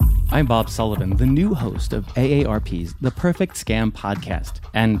I'm Bob Sullivan, the new host of AARP's The Perfect Scam podcast.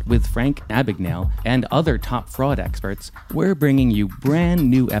 And with Frank Abagnale and other top fraud experts, we're bringing you brand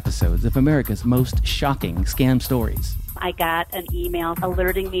new episodes of America's most shocking scam stories. I got an email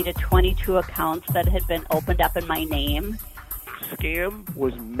alerting me to 22 accounts that had been opened up in my name. Scam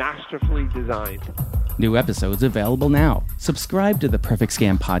was masterfully designed. New episodes available now. Subscribe to the Perfect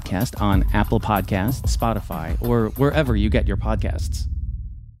Scam podcast on Apple Podcasts, Spotify, or wherever you get your podcasts.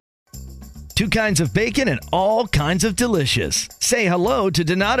 Two kinds of bacon and all kinds of delicious. Say hello to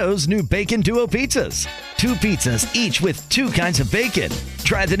Donato's new Bacon Duo pizzas. 2 pizzas, each with 2 kinds of bacon.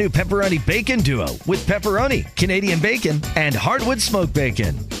 Try the new Pepperoni Bacon Duo with pepperoni, Canadian bacon, and hardwood smoked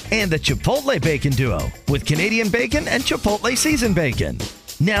bacon. And the Chipotle Bacon Duo with Canadian bacon and Chipotle seasoned bacon.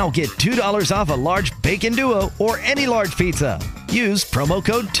 Now get $2 off a large Bacon Duo or any large pizza. Use promo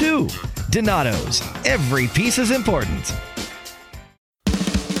code 2. Donato's. Every piece is important.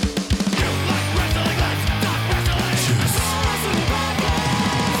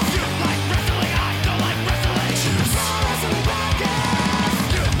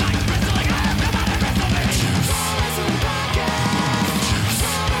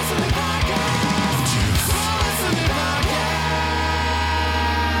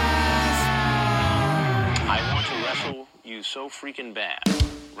 So freaking bad.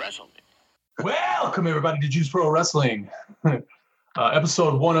 Wrestle me. Welcome everybody to Juice Pro Wrestling.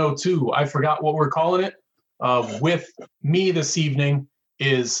 Episode 102. I forgot what we're calling it. With me this evening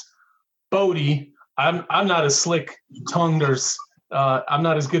is Bodi. I'm not as slick tongued or I'm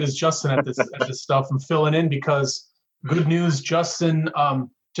not as good as Justin at this stuff. I'm filling in because good news, Justin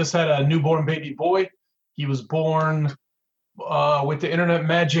just had a newborn baby boy. He was born with the internet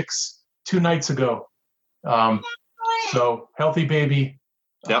magics 2 nights ago. So healthy baby.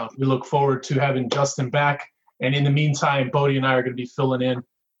 Yep. We look forward to having Justin back. And in the meantime, Bodi and I are going to be filling in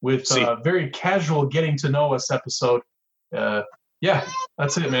with a very casual getting to know us episode. Yeah,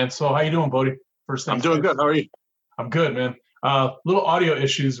 that's it, man. So how you doing, Bodi? First thing. I'm doing good. How are you? I'm good, man. Little audio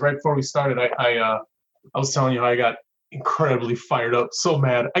issues right before we started. I was telling you how I got incredibly fired up. So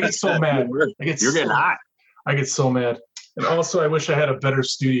mad. I get so mad. You're getting hot. I get so mad. And also, I wish I had a better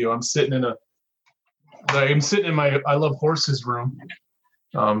studio. I'm sitting in my I Love Horses room.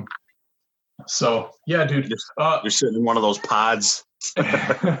 So yeah, dude. You're sitting in one of those pods.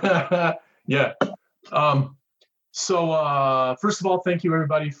 Yeah. So first of all, thank you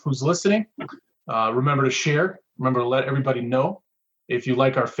everybody who's listening. Remember to share. Remember to let everybody know if you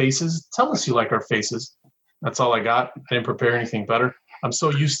like our faces. Tell us you like our faces. That's all I got. I didn't prepare anything better. I'm so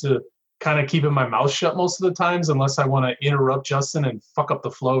used to kind of keeping my mouth shut most of the times, unless I want to interrupt Justin and fuck up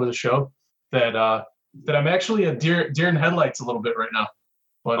the flow of the show. That I'm actually a deer in headlights a little bit right now.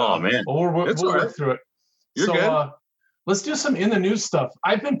 But man, we'll work through it. You're good. Let's do some in the news stuff.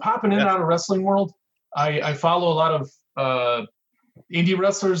 I've been popping in and out of wrestling world. I follow a lot of indie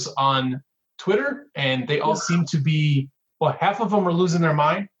wrestlers on Twitter, and they all seem to be, well, half of them are losing their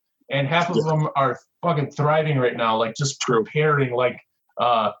mind, and half of them are fucking thriving right now. Like just preparing. Like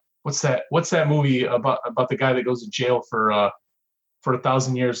what's that movie about the guy that goes to jail for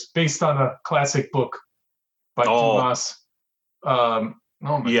 1,000 years, based on a classic book by Dumas. God.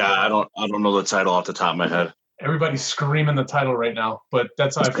 I don't know the title off the top of my head. Everybody's screaming the title right now, but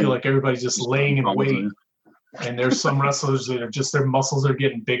that's how I feel like everybody's just laying in wait. And there's some wrestlers that are just, their muscles are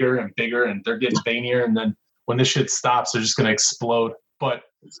getting bigger and bigger, and they're getting veinier. And then when this shit stops, they're just going to explode. But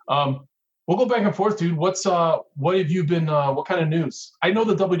we'll go back and forth, dude. What have you been, what kind of news? I know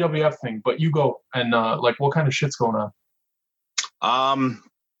the WWF thing, but you go and what kind of shit's going on?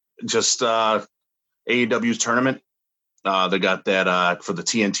 Just AEW's tournament. They got that for the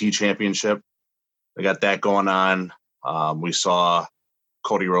TNT championship. They got that going on. We saw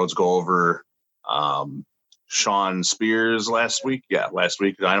Cody Rhodes go over Sean Spears last week. Yeah, last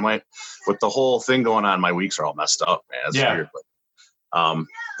week, Dynamite. With the whole thing going on, my weeks are all messed up, man. It's weird. But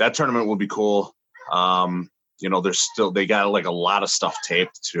that tournament will be cool. They got like a lot of stuff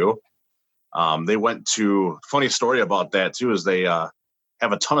taped too. They went to, funny story about that too, is they have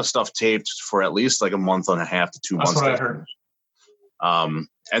a ton of stuff taped for at least like a month and a half to 2 months. That's what I heard.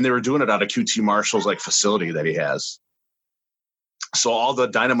 And they were doing it out of QT Marshall's like facility that he has. So all the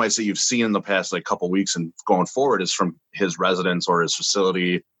Dynamites that you've seen in the past like couple weeks and going forward is from his residence or his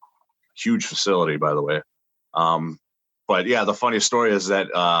facility. Huge facility, by the way. But yeah, the funny story is that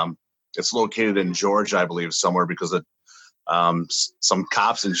it's located in Georgia, I believe, somewhere, because some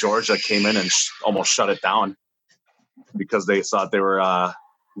cops in Georgia came in and almost shut it down because they thought they were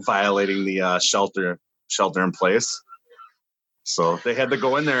violating the shelter in place. So they had to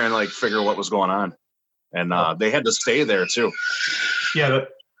go in there and like figure what was going on, and they had to stay there too. Yeah,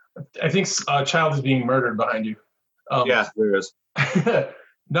 I think a child is being murdered behind you. Yeah, there is.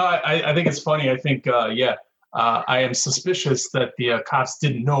 No, I think it's funny. I think, I am suspicious that the cops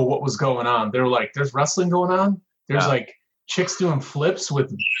didn't know what was going on. They were like, there's wrestling going on. There's like chicks doing flips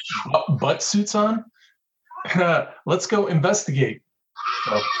with butt suits on. Let's go investigate.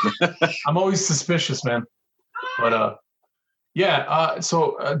 So, I'm always suspicious, man. But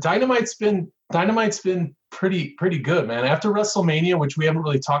Dynamite's been pretty good, man. After WrestleMania, which we haven't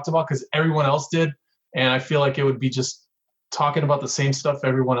really talked about because everyone else did, and I feel like it would be just talking about the same stuff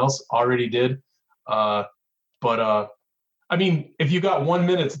everyone else already did. But I mean, if you got 1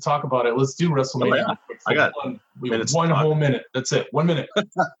 minute to talk about it, let's do WrestleMania. Oh, yeah. I got one whole minute. That's it. 1 minute.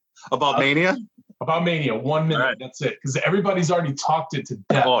 About Mania? About Mania. 1 minute. Right. That's it. Because everybody's already talked it to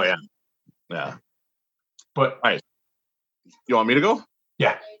death. Oh, yeah. Yeah. But all right. You want me to go?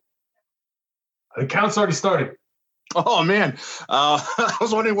 Yeah. The count's already started. Oh, man. I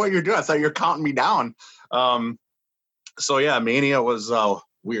was wondering what you're doing. I thought you were counting me down. So, yeah, Mania was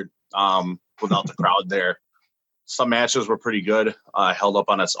weird without the crowd there. Some matches were pretty good, held up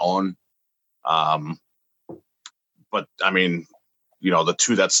on its own. But, I mean, the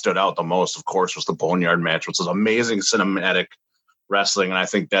two that stood out the most, of course, was the Boneyard match, which was amazing cinematic wrestling. And I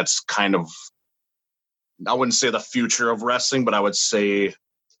think that's kind of, I wouldn't say the future of wrestling, but I would say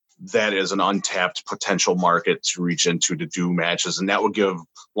that is an untapped potential market to reach into to do matches. And that would give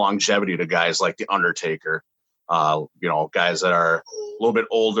longevity to guys like The Undertaker, guys that are a little bit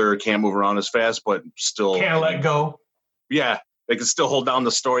older, can't move around as fast, but still can't let go. Yeah. They can still hold down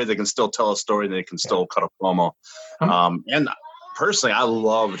the story. They can still tell a story. They can still cut a promo. And personally, I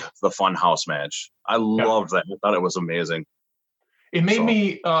loved the Funhouse match. I loved that. I thought it was amazing. It made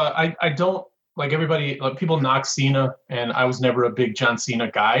me, I don't, like everybody, people knock Cena, and I was never a big John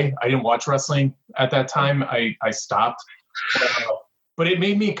Cena guy. I didn't watch wrestling at that time. I stopped. But it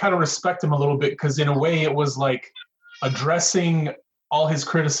made me kind of respect him a little bit because in a way it was like addressing all his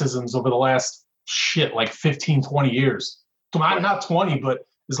criticisms over the last 15, 20 years. Not 20, but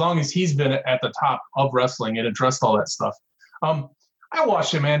as long as he's been at the top of wrestling, it addressed all that stuff. I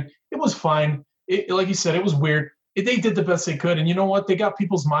watched it, man. It was fine. Like you said, it was weird. They did the best they could. And you know what? They got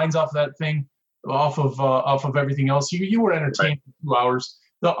people's minds off that thing, off of everything else. You were entertained for 2 hours.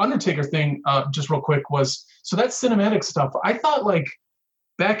 The Undertaker thing, just real quick, was so that cinematic stuff. I thought like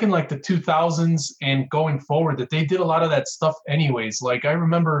back in like the 2000s and going forward that they did a lot of that stuff anyways. Like I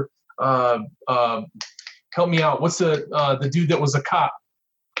remember, help me out. What's the dude that was a cop?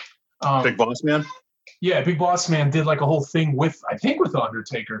 Big Boss Man? Yeah, Big Boss Man did like a whole thing with The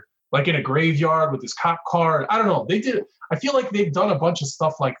Undertaker, like in a graveyard with his cop car. I don't know. They did. I feel like they've done a bunch of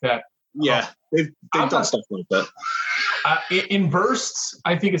stuff like that. Yeah, they've done stuff like that. In bursts,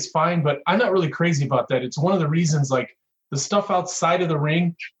 I think it's fine, but I'm not really crazy about that. It's one of the reasons, like the stuff outside of the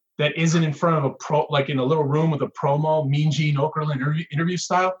ring that isn't in front of a pro, like in a little room with a promo, Mean Gene Okerlund interview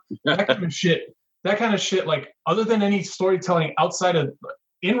style, that kind of shit. That kind of shit, like other than any storytelling outside of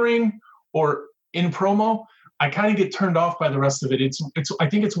in ring or in promo, I kind of get turned off by the rest of it. I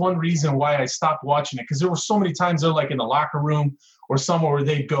think it's one reason why I stopped watching it, because there were so many times they're like in the locker room or somewhere where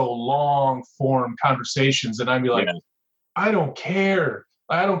they'd go long form conversations, and I'd be like, I don't care.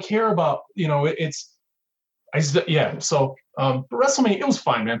 I don't care about, So, but WrestleMania, it was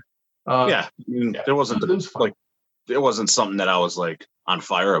fine, man. There wasn't it wasn't something that I was like on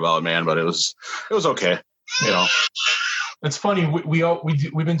fire about, man, but it was okay. It's funny.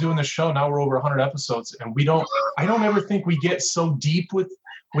 We've been doing this show now. We're over 100 episodes, and I don't ever think we get so deep with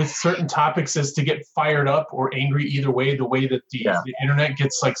certain topics as to get fired up or angry either way. The way that the internet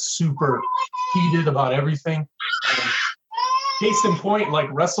gets like super heated about everything. Case in point, like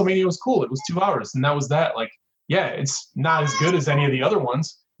WrestleMania was cool. It was 2 hours, and that was that. Like, it's not as good as any of the other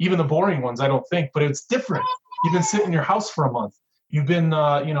ones, even the boring ones. I don't think, but it's different. You've been sitting in your house for a month. You've been,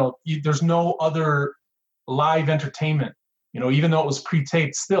 there's no other live entertainment. Even though it was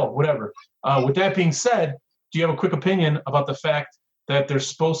pre-taped, still, whatever. With that being said, do you have a quick opinion about the fact that they're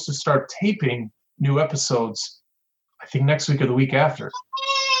supposed to start taping new episodes, I think next week or the week after?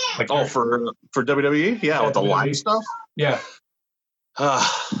 Like for WWE? Yeah, with the live stuff? Yeah. I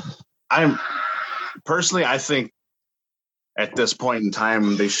think at this point in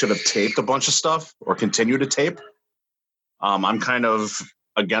time, they should have taped a bunch of stuff or continue to tape. I'm kind of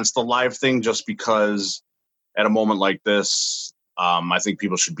against the live thing just because at a moment like this, I think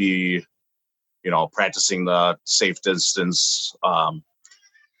people should be, practicing the safe distance,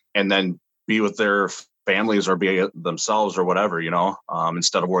 and then be with their families or be themselves or whatever,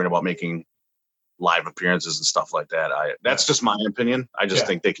 instead of worrying about making live appearances and stuff like that. That's just my opinion. I just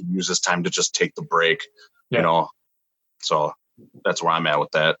think they could use this time to just take the break, So that's where I'm at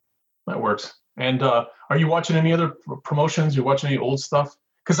with that. That works. And are you watching any other promotions? You watching any old stuff?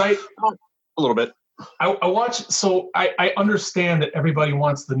 Because a little bit. I watch. So I understand that everybody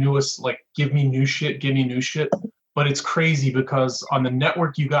wants the newest. Like, give me new shit. But it's crazy because on the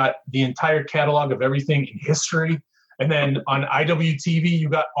network you got the entire catalog of everything in history, and then on IWTV you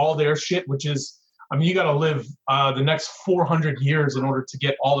got all their shit, which is, I mean, you got to live the next 400 years in order to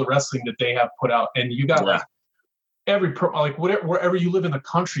get all the wrestling that they have put out, and you got like wherever you live in the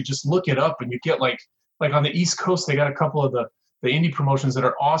country, just look it up, and you get like on the East Coast they got a couple of the indie promotions that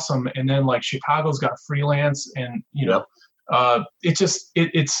are awesome, and then like Chicago's got freelance, and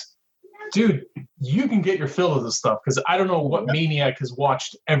it's dude, you can get your fill of this stuff because I don't know what maniac has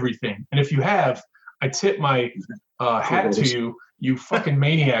watched everything, and if you have, I tip my hat to you, you fucking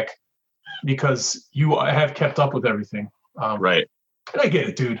maniac, because you have kept up with everything. Right. And I get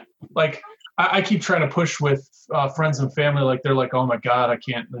it, dude. Like, I keep trying to push with friends and family. Like, they're like, oh my God, I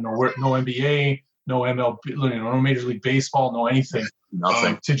can't, no NBA, no MLB, no Major League Baseball, no anything.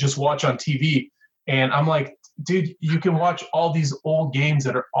 Nothing. To just watch on TV. And I'm like, dude, you can watch all these old games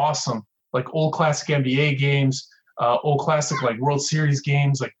that are awesome. Like old classic NBA games, old classic like World Series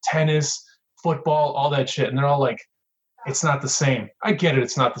games, like tennis, football, all that shit. And they're all like, it's not the same. I get it,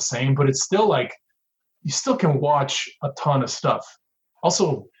 it's not the same, but it's still like, you still can watch a ton of stuff.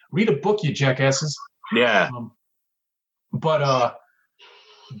 Also, read a book, you jackasses. Yeah. But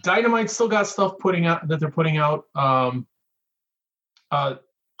Dynamite still got stuff that they're putting out.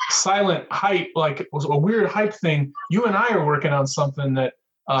 Silent hype, like, was a weird hype thing. You and I are working on something that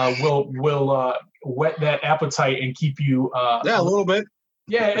will whet that appetite and keep you. A little bit.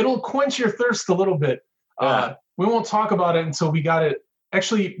 Yeah, it'll quench your thirst a little bit. We won't talk about it until we got it.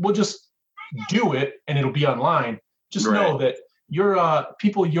 Actually, we'll just do it, and it'll be online. Just know that your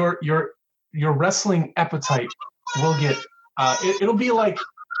wrestling appetite will get. It'll be like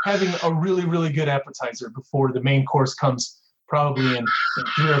having a really, really good appetizer before the main course comes, probably in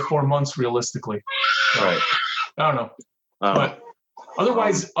 3 or 4 months, realistically. So, right. I don't know. But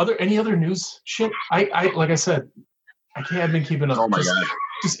otherwise, any other news shit? I like I said, I've been keeping up. Oh my God.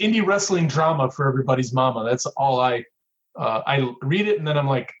 Just indie wrestling drama for everybody's mama. That's all I read it, and then I'm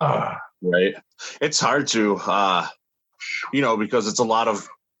like, Right. It's hard to, because it's a lot of,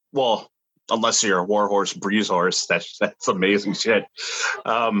 unless you're a warhorse, breeze horse, that's amazing shit.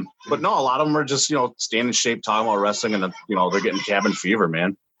 But no, a lot of them are just, staying in shape, talking about wrestling, and they're getting cabin fever,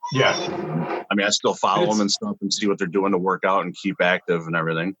 man. Yeah. I mean, I still follow them and stuff and see what they're doing to work out and keep active and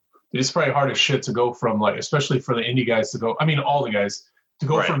everything. It's probably hard as shit to go from, like, especially for the indie guys all the guys to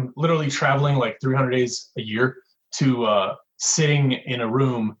go from literally traveling like 300 days a year to sitting in a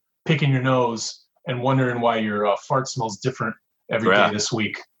room, picking your nose and wondering why your fart smells different every day this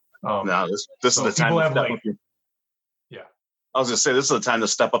week. This is the time to step up. I was gonna say, this is the time to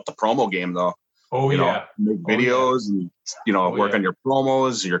step up the promo game, though. Make videos and work on your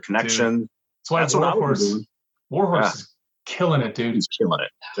promos, your connection. That's why Warhorse is killing it, dude. He's killing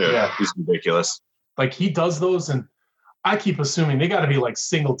it, dude. Yeah. He's ridiculous. Like, he does those, and I keep assuming they got to be like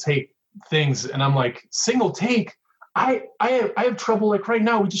single take things, and I'm like, single take. I have trouble. Like right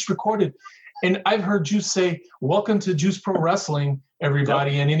now, we just recorded, and I've heard Juice say, "Welcome to Juice Pro Wrestling,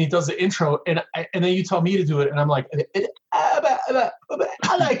 everybody," and then he does the intro, and then you tell me to do it, and I'm like,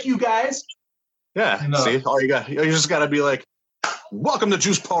 I like you guys. Yeah. And, see, you just got to be like, "Welcome to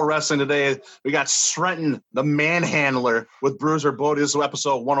Juice Pro Wrestling. Today we got Sreten, the Manhandler, with Bruiser, Bodi. This is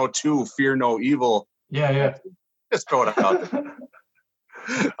episode 102. Fear no evil." Yeah. Just throw it out there.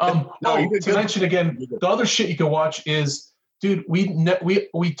 To mention again, the other shit you can watch is, dude, we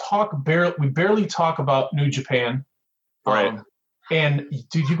barely talk about New Japan, right? And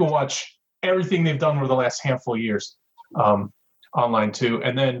dude, you can watch everything they've done over the last handful of years, online too.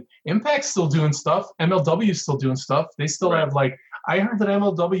 And then Impact's still doing stuff. MLW's still doing stuff. They still have, like, I heard that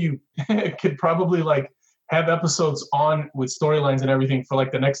MLW could probably like have episodes on with storylines and everything for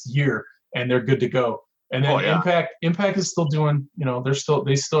like the next year, and they're good to go. And then Impact is still doing, they're still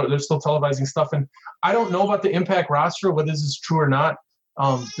televising stuff. And I don't know about the Impact roster, whether this is true or not,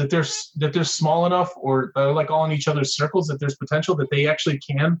 that they're small enough, or they're like all in each other's circles, that there's potential that they actually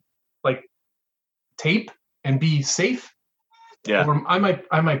can like tape and be safe. Yeah. Or I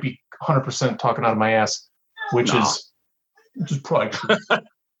might be 100% talking out of my ass, which is probably true.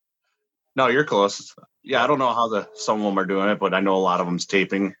 No, you're close. Yeah, I don't know how some of them are doing it, but I know a lot of them's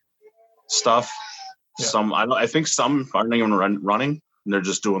taping stuff. Yeah. I think some aren't even running, and they're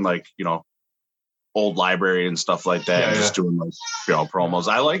just doing like, old library and stuff like that, and just doing like, promos.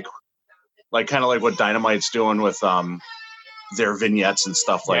 I like kind of like what Dynamite's doing with their vignettes and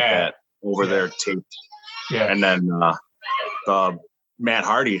stuff like that over their tape. Yeah. And then Matt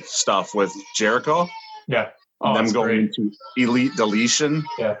Hardy stuff with Jericho. Yeah. And them going into Elite Deletion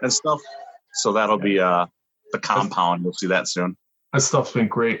and stuff. So that'll be the Compound. We'll see that soon. That stuff's been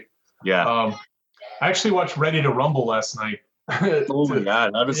great. Yeah. I actually watched Ready to Rumble last night. Oh my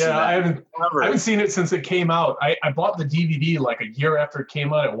God. I haven't seen that. I haven't seen it since it came out. I bought the DVD like a year after it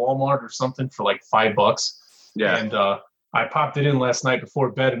came out at Walmart or something for like $5. Yeah. And I popped it in last night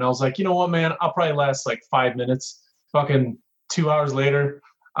before bed and I was like, you know what, man, I'll probably last like 5 minutes. Fucking 2 hours later,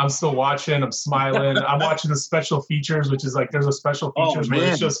 I'm still watching. I'm smiling. I'm watching the special features, which is like there's a special features where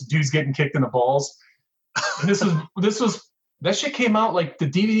it's just dudes getting kicked in the balls. And this was that shit came out like the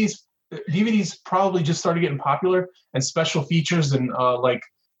DVDs probably just started getting popular, and special features and like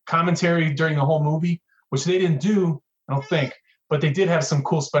commentary during the whole movie, which they didn't do, I don't think, but they did have some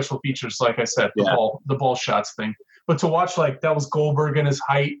cool special features. Like I said, the ball shots thing. But to watch like that was Goldberg in his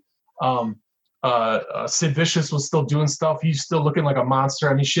height. Sid Vicious was still doing stuff. He's still looking like a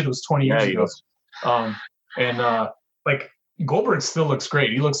monster. I mean, shit, it was 20 years ago. Like Goldberg still looks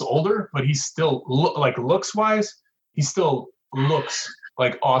great. He looks older, but he's still like looks wise, he still looks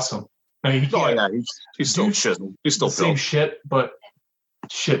like awesome. I mean, he's still shit. He's still the same shit, but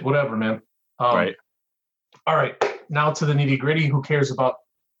shit, whatever, man. Right. All right, now to the nitty gritty. Who cares about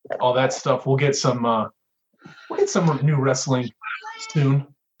all that stuff? We'll get some new wrestling soon.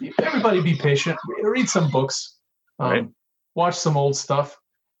 Everybody be patient. Read some books. Watch some old stuff.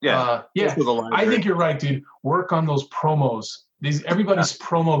 Yeah. I think you're right, dude. Work on those promos. Everybody's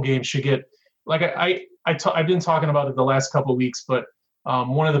promo game should get like I've been talking about it the last couple of weeks, but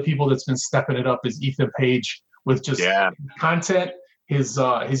one of the people that's been stepping it up is Ethan Page with just content, his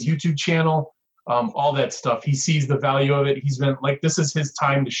YouTube channel, all that stuff. He sees the value of it. He's been like, this is his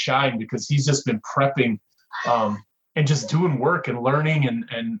time to shine because he's just been prepping and just doing work and learning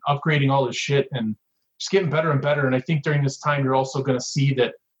and upgrading all his shit and just getting better and better. And I think during this time, you're also going to see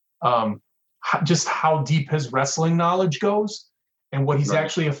that just how deep his wrestling knowledge goes and what he's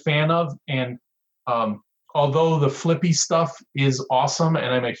actually a fan of. And although the flippy stuff is awesome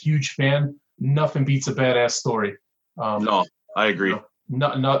and I'm a huge fan, nothing beats a badass story. No, I agree.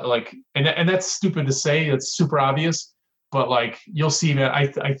 Not like, and that's stupid to say. It's super obvious, but like you'll see, man.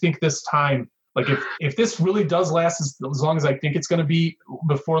 I think this time, like if this really does last as long as I think it's going to be,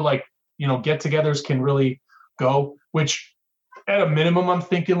 before like get-togethers can really go, which at a minimum I'm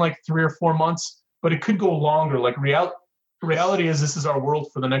thinking like 3 or 4 months, but it could go longer. Like reality is this is our world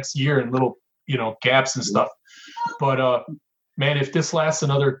for the next year and little gaps and stuff. But man, if this lasts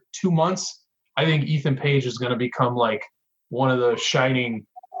another 2 months, I think Ethan Page is going to become like one of the shining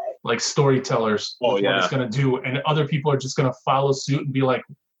like storytellers. What it's going to do, and other people are just going to follow suit and be like,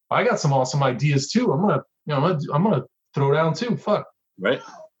 I got some awesome ideas too. I'm gonna throw down too. Fuck. Right.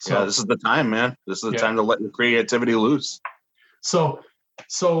 So this is the time, man. This is the time to let your creativity loose. So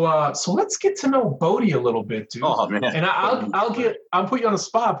let's get to know Bodi a little bit, dude. Oh man. And I'll put you on the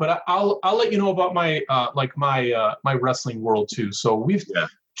spot, but I'll let you know about my my wrestling world too. So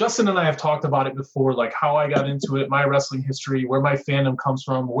Justin and I have talked about it before, like how I got into it, my wrestling history, where my fandom comes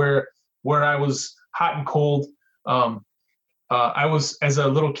from, where I was hot and cold. I was, as a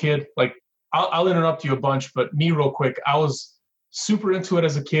little kid, like I'll interrupt you a bunch, but me real quick, I was super into it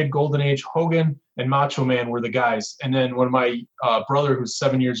as a kid. Golden Age, Hogan and Macho Man were the guys. And then when my brother, who's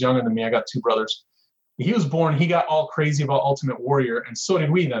 7 years younger than me, I got 2 brothers, he was born, he got all crazy about Ultimate Warrior. And so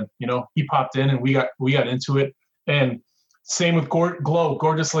did we then, he popped in and we got into it. And same with Glow,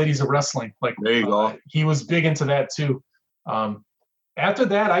 Gorgeous Ladies of Wrestling. Like there you go. He was big into that too. After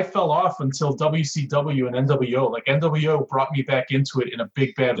that, I fell off until WCW and NWO. Like NWO brought me back into it in a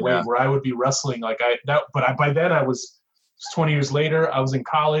big bad way, where I would be wrestling by then I was 20 years later. I was in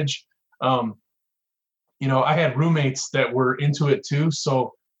college. I had roommates that were into it too.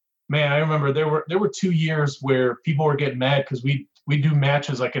 So, man, I remember there were 2 years where people were getting mad because we do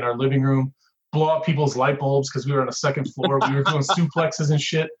matches like in our living room, blow out people's light bulbs because we were on the second floor. We were doing suplexes and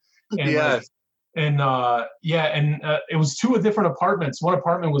shit. And it was 2 different apartments. One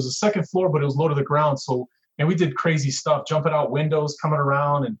apartment was the second floor, but it was low to the ground. So, and we did crazy stuff, jumping out windows, coming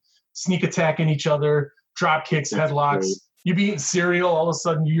around and sneak attacking each other, drop kicks, headlocks. Great. You be eating cereal, all of a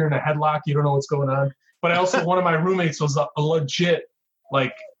sudden you're in a headlock, you don't know what's going on. But I also, one of my roommates was a legit,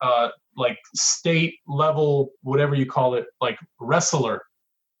 like state level, whatever you call it, like wrestler.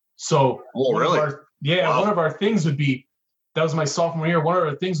 So one of our things would be, that was my sophomore year. One of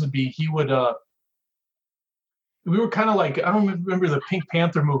our things would be he would we were kind of like, I don't remember the Pink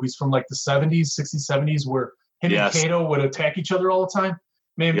Panther movies from like the 70s, 60s, 70s, where him and Kato would attack each other all the time.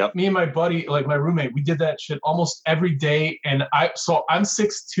 Man, me and my buddy, like my roommate, we did that shit almost every day. And I'm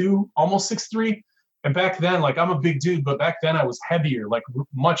 6'2", almost 6'3", And back then, like, I'm a big dude, but back then I was heavier, like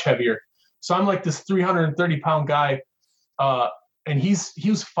much heavier. So I'm like this 330-pound guy. And he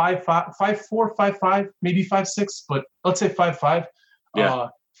was 5'4", 5'5", maybe 5'6", but let's say 5'5". Yeah.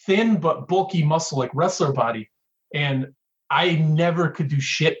 Thin but bulky muscle, like wrestler body. And I never could do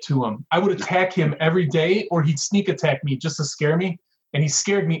shit to him. I would attack him every day, or he'd sneak attack me just to scare me. And he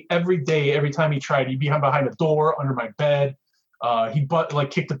scared me every day, every time he tried. He'd be behind a door, under my bed. He'd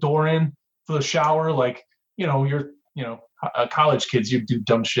kick the door in for the shower. Like, you're college kids, you do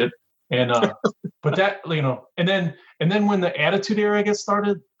dumb shit. And but that, and then when the Attitude Era, I guess,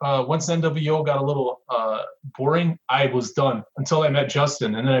 started, once NWO got a little boring, I was done until I met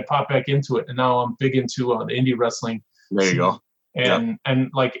Justin, and then I popped back into it, and now I'm big into the indie wrestling. There you go.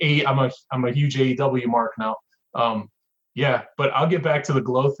 And like I'm a huge AEW mark now. Yeah, but I'll get back to the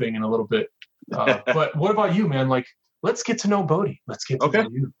glow thing in a little bit. But what about you, man? Like, let's get to know Bodi. Let's get to know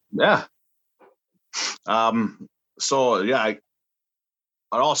you. Yeah. So yeah, it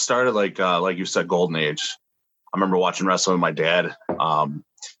all started like you said, Golden Age. I remember watching wrestling with my dad.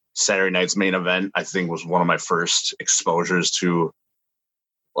 Saturday night's main event, I think, was one of my first exposures to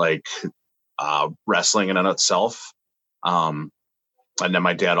like wrestling in and of itself. And then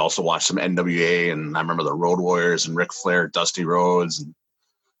my dad also watched some NWA, and I remember the Road Warriors and Ric Flair, Dusty Rhodes,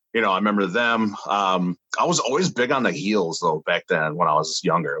 and I remember them. I was always big on the heels though back then when I was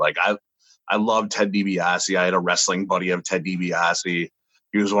younger. Like I loved Ted DiBiase. I had a wrestling buddy of Ted DiBiase.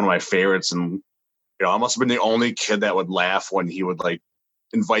 He was one of my favorites, and I must have been the only kid that would laugh when he would like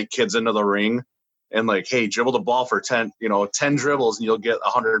invite kids into the ring and like, hey, dribble the ball for 10 dribbles and you'll get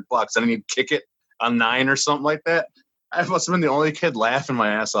 $100, and then he'd kick it on 9 or something like that. I must have been the only kid laughing my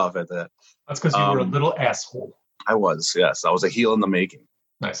ass off at that. That's because you were a little asshole. I was, yes. I was a heel in the making.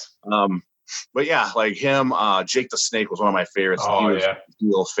 Nice. But yeah, like him, Jake the Snake was one of my favorites. Oh, he was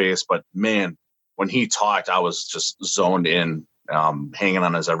heel face, but man, when he talked, I was just zoned in, hanging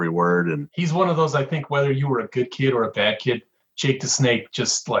on his every word. And he's one of those, I think, whether you were a good kid or a bad kid, Jake the Snake,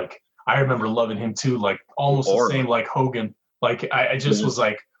 just like, I remember loving him too, like almost the same like Hogan. Like I just was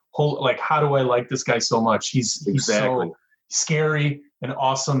like, how do I like this guy so much? He's so scary and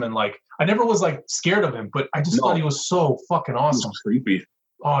awesome, and like I never was like scared of him, but I just thought he was so fucking awesome. He was creepy.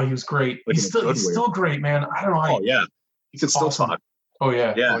 Oh, he was great. Like he's still great, man. I don't know how. Oh yeah, he can still talk. Oh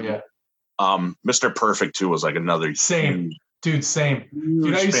yeah. Yeah. Oh yeah. Mr. Perfect too was like another same. Dude,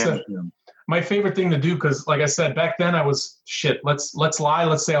 I used to. My favorite thing to do, because like I said, back then I was shit. Let's lie.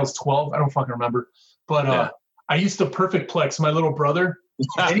 Let's say I was 12. I don't fucking remember. But I used to perfect plex my little brother.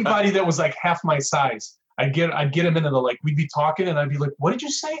 Anybody that was like half my size, I'd get him into the, like, we'd be talking and I'd be like, what did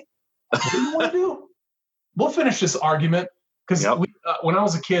you say? What do you want to do? We'll finish this argument. Because when I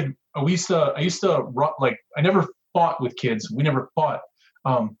was a kid, I used to like, I never fought with kids. We never fought.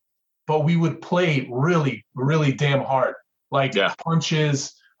 But we would play really, really damn hard. Like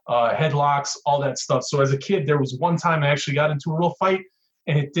punches, headlocks, all that stuff. So as a kid, there was one time I actually got into a real fight,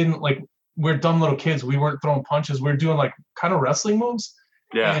 and it didn't, like, we're dumb little kids. We weren't throwing punches. We were doing like kind of wrestling moves.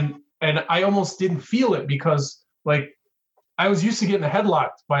 Yeah. And I almost didn't feel it because like I was used to getting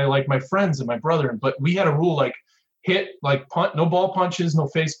headlocked by like my friends and my brother, but we had a rule like hit, like punt, no ball punches, no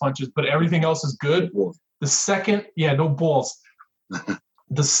face punches, but everything else is good. The second, no balls.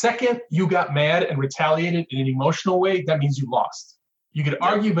 The second you got mad and retaliated in an emotional way, that means you lost. You could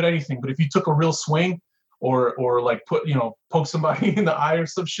argue about anything, but if you took a real swing or like poke somebody in the eye or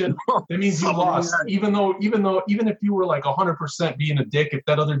some shit, that means you lost. Even if you were like 100% being a dick, if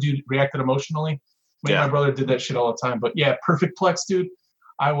that other dude reacted emotionally, my brother did that shit all the time. But yeah, perfect plex, dude.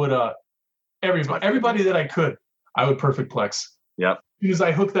 I would everybody that I could, I would perfect plex. Yep. As soon as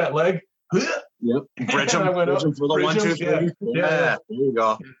I hooked that leg, yep. Bridge him for the 1, 2, 3. Yeah. There you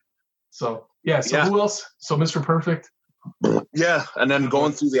go. So who else? So Mr. Perfect. Yeah, and then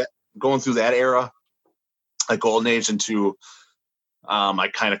going through that era, like Golden Age into I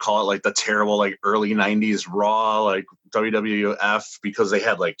kind of call it like the terrible like early 90s Raw, like WWF, because they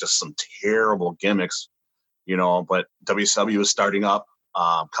had like just some terrible gimmicks, but WCW was starting up,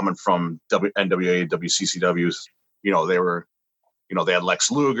 coming from NWA, WCCWs, they were, they had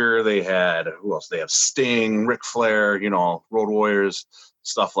Lex Luger, they had, who else? They have Sting, Ric Flair, Road Warriors,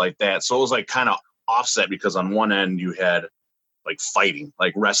 stuff like that. So it was like kind of offset, because on one end you had like fighting,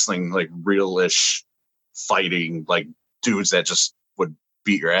 like wrestling, like real-ish fighting, like dudes that just would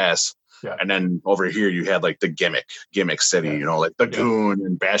beat your ass. Yeah. And then over here you had like the gimmick city, like the Goon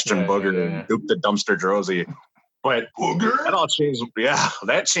and Bastion Booger and Duke the Dumpster Drozy. But that all changed. Yeah,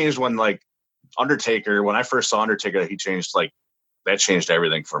 that changed when like Undertaker, when I first saw Undertaker, he changed, like, that changed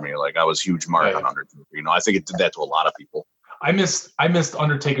everything for me. Like I was a huge mark on Undertaker. I think it did that to a lot of people. I missed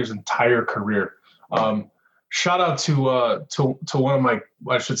Undertaker's entire career. Shout out to one of my,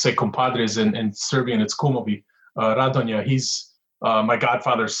 I should say, compadres in Serbian. It's Kumovi, Radonja. He's my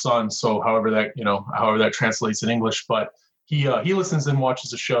godfather's son. So however that translates in English, but he listens and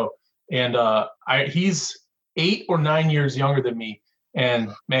watches the show. And he's 8 or 9 years younger than me.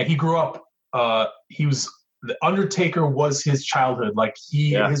 And man, he grew up. The Undertaker was his childhood. Like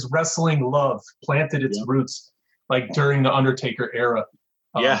his wrestling love planted its roots like during the Undertaker era.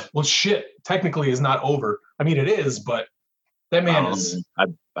 Well, shit, technically is not over. I mean, it is, but that man is.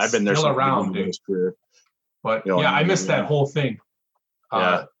 I've been there still around, dude. But I missed that whole thing.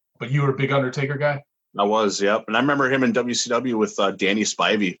 But you were a big Undertaker guy. I was, yep. And I remember him in WCW with Danny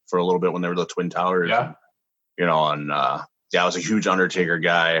Spivey for a little bit when they were the Twin Towers. Yeah. And, I was a huge Undertaker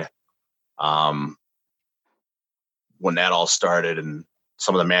guy. When that all started and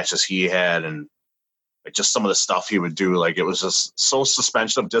some of the matches he had and like just some of the stuff he would do, like it was just so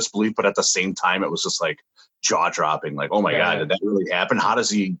suspension of disbelief, but at the same time, it was just like jaw dropping. Like, oh my God, did that really happen? How does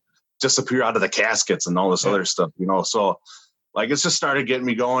he disappear out of the caskets and all this other stuff, So like, it's just started getting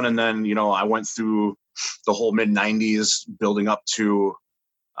me going. And then, I went through the whole mid 90s building up to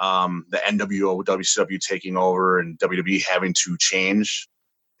the NWO, WCW taking over and WWE having to change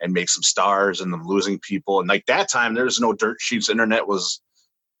and make some stars and them losing people. And like that time, there's no dirt sheets. Internet was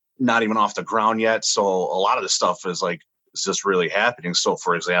not even off the ground yet. So a lot of the stuff is just really happening. So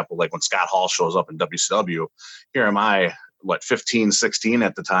for example, like when Scott Hall shows up in WCW, here am I, 15, 16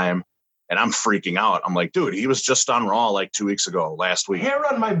 at the time. And I'm freaking out. I'm like, dude, he was just on Raw like 2 weeks ago, last week.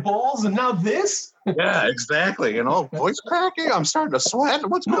 Hair on my balls and now this? Yeah, exactly. Voice cracking. I'm starting to sweat.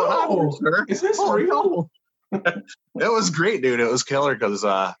 What's going on here, sir? Is this real? It was great, dude. It was killer because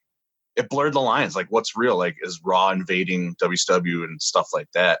it blurred the lines. Like, what's real? Like, is Raw invading WCW and stuff like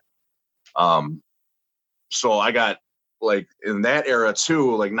that? So I got like in that era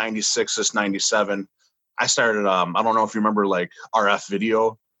too, like 96 to 97. I started. I don't know if you remember like RF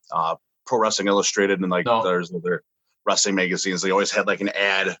Video, Pro Wrestling Illustrated, and there's other wrestling magazines. They always had like an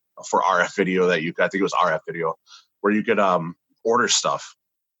ad for RF Video I think it was RF Video, where you could order stuff.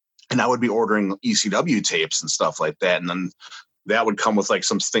 And I would be ordering ECW tapes and stuff like that. And then that would come with like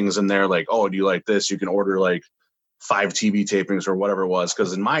some things in there like, oh, do you like this? You can order like 5 TV tapings or whatever it was.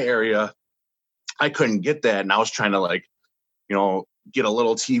 Because in my area, I couldn't get that. And I was trying to get a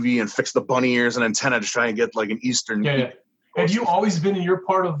little TV and fix the bunny ears and antenna to try and get like an Eastern. Yeah. Have you always been in your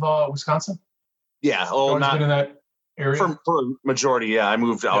part of Wisconsin? Yeah. Not been in that area? For majority, yeah. I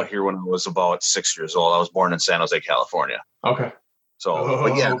moved out here when I was about 6 years old. I was born in San Jose, California. Okay. So,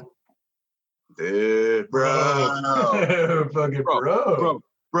 but yeah. Dude, bro. Fucking bro.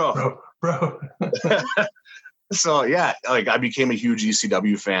 So yeah, like I became a huge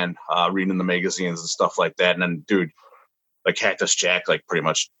ECW fan, reading the magazines and stuff like that. And then, dude, like Cactus Jack, like pretty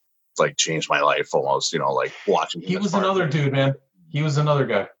much, like changed my life almost. Like watching. He was another dude, man. He was another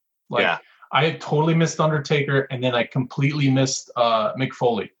guy. Like, I had totally missed Undertaker, and then I completely missed Mick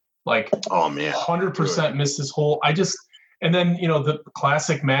Foley. Like, oh man, 100% missed his whole. And then, the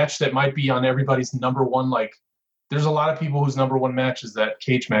classic match that might be on everybody's number one, like, there's a lot of people whose number one match is that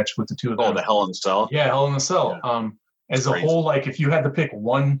cage match with the two of them. Oh, the Hell in a Cell? Yeah, Hell in a Cell. Yeah. As a whole, like, if you had to pick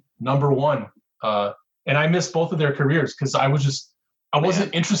one number one, and I missed both of their careers because I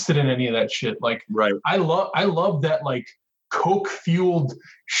wasn't interested in any of that shit. Like, right. I love that, like, coke-fueled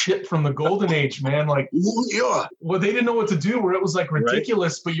shit from the golden age, man. Like, well, they didn't know what to do, where it was, like,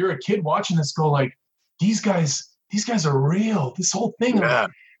 ridiculous, but you're a kid watching this go, like, these guys are real. This whole thing. Yeah.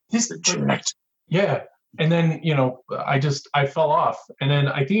 Yeah. And then, I fell off. And then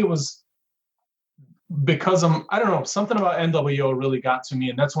I think it was because I don't know, something about NWO really got to me.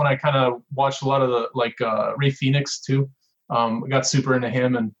 And that's when I kind of watched a lot of the, like, Ray Phoenix too. I got super into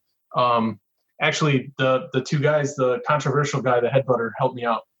him. And actually the two guys, the controversial guy, the headbutter, helped me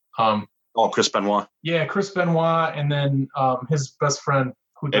out. Chris Benoit. Yeah, Chris Benoit. And then his best friend,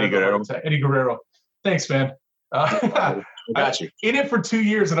 Eddie Guerrero. Thanks, man. I got you. In it for 2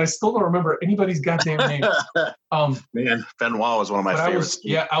 years, and I still don't remember anybody's goddamn name. Man, Benoit was one of my favorites.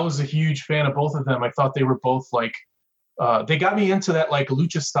 I was a huge fan of both of them. I thought they were both like, they got me into that like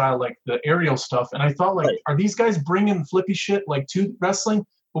lucha style, like the aerial stuff. And I thought, like, are these guys bringing flippy shit like to wrestling?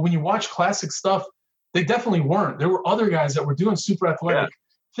 But when you watch classic stuff, they definitely weren't. There were other guys that were doing super athletic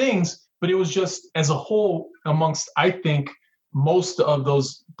things, but it was just as a whole amongst, I think, most of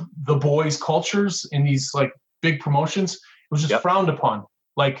the boys cultures in these like big promotions, it was just frowned upon.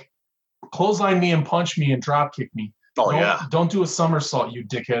 Like, clothesline me and punch me and drop kick me. Don't do a somersault, you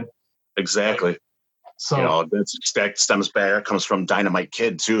dickhead. Exactly. So that stems back, comes from Dynamite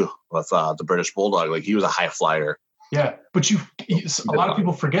Kid too, with the British Bulldog. Like, he was a high flyer. Yeah, but a lot of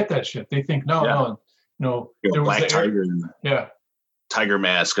people forget that shit. They think no, there was Black Tiger and Tiger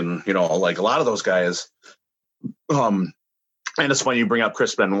Mask, and like a lot of those guys. And it's funny you bring up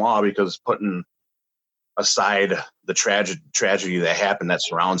Chris Benoit, because putting aside the tragedy that happened that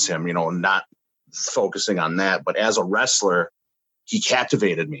surrounds him, not focusing on that, but as a wrestler, he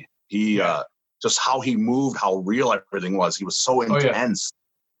captivated me. He just how he moved, how real everything was. He was so intense.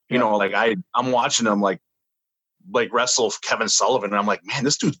 Like I'm watching him like wrestle Kevin Sullivan, and I'm like, man,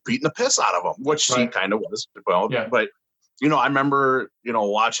 this dude's beating the piss out of him, which he kind of was. Well, but I remember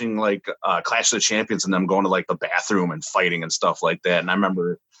watching like Clash of the Champions and them going to like the bathroom and fighting and stuff like that. And I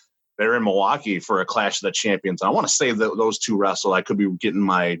remember they were in Milwaukee for a Clash of the Champions. And I want to say that those two wrestled. I could be getting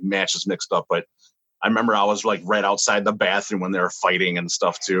my matches mixed up, but I remember I was like right outside the bathroom when they were fighting and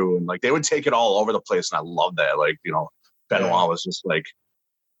stuff too. And like they would take it all over the place, and I loved that. Like Benoit was just like,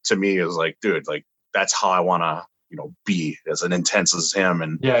 to me, it was like, dude, like that's how I want to be, as an intense as him.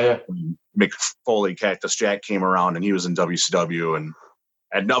 And Mick Foley, Cactus Jack came around, and he was in WCW,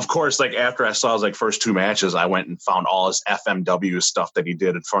 and of course, like after I saw his like first two matches, I went and found all his FMW stuff that he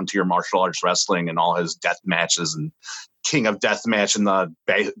did in Frontier Martial Arts Wrestling, and all his death matches and King of Deathmatch in the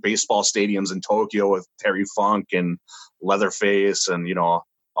baseball stadiums in Tokyo with Terry Funk and Leatherface and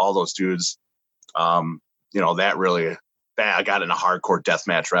all those dudes. That really, I got into hardcore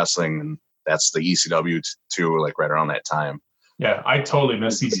deathmatch wrestling, and that's the ECW too, like right around that time. Yeah, I totally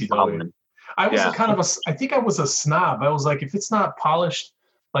miss ECW. I was I think I was a snob. I was like, if it's not polished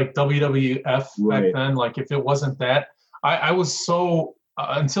like WWF back then, like if it wasn't that, I was so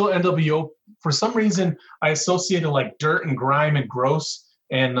until NWO, for some reason I associated like dirt and grime and gross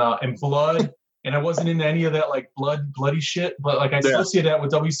and blood, and I wasn't into any of that like bloody shit. But like I associated that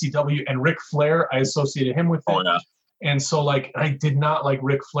with WCW, and Ric Flair, I associated him with it. And so like I did not like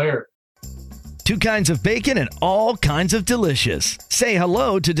Ric Flair. Two kinds of bacon and all kinds of delicious. Say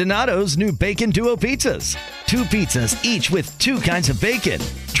hello to Donato's new Bacon Duo pizzas. 2 pizzas, each with 2 kinds of bacon.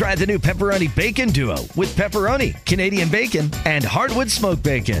 Try the new Pepperoni Bacon Duo with pepperoni, Canadian bacon, and hardwood smoked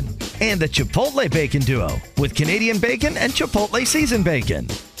bacon. And the Chipotle Bacon Duo with Canadian bacon and Chipotle seasoned bacon.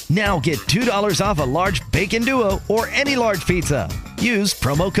 Now get $2 off a large Bacon Duo or any large pizza. Use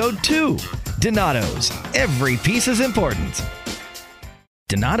promo code 2. Donato's. Every piece is important.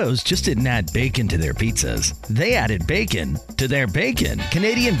 Donato's just didn't add bacon to their pizzas. They added bacon to their bacon.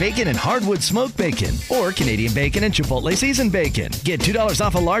 Canadian bacon and hardwood smoked bacon, or Canadian bacon and Chipotle seasoned bacon. Get $2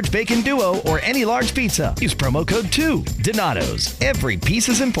 off a large Bacon Duo or any large pizza. Use promo code 2. Donato's. Every piece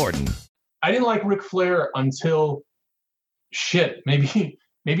is important. I didn't like Ric Flair until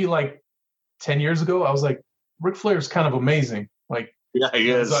maybe like 10 years ago. I was like, Ric Flair is kind of amazing. Like, yeah, he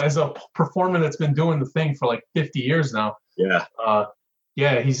is. As a performer that's been doing the thing for like 50 years now. Yeah.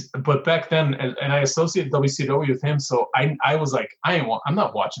 But back then, and I associated WCW with him, so I was like, I'm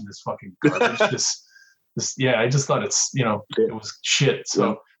not watching this fucking garbage. I just thought it was shit.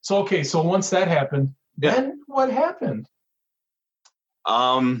 So okay, so once that happened, then what happened?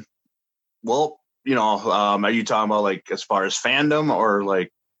 Well, are you talking about like as far as fandom or like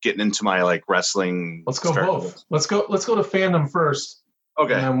getting into my like wrestling? Let's go both. Let's go to fandom first.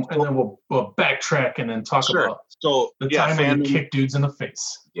 Okay, and then we'll backtrack and then talk about the time when you kick dudes in the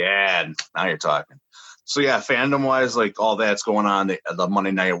face. Yeah, now you're talking. So fandom wise, like all that's going on, the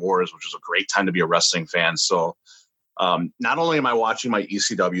Monday Night Wars, which was a great time to be a wrestling fan. So not only am I watching my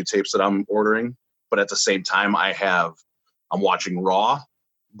ECW tapes that I'm ordering, but at the same time I'm watching Raw,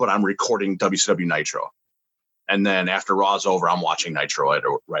 but I'm recording WCW Nitro. And then after Raw's over, I'm watching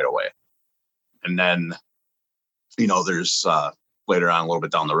Nitro right away. And then, there's later on a little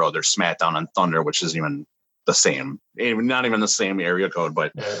bit down the road, there's SmackDown and Thunder, which isn't even the same, not even the same area code,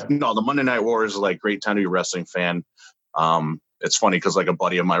 but the Monday Night Wars is like great time to be a wrestling fan. It's funny because like a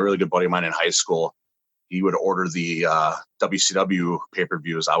really good buddy of mine in high school, he would order the WCW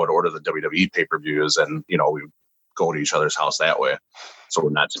pay-per-views. I would order the WWE pay-per-views, and we would go to each other's house that way. So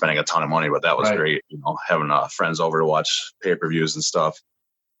we're not spending a ton of money, but that was great, having friends over to watch pay-per-views and stuff.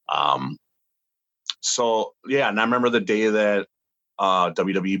 And I remember the day that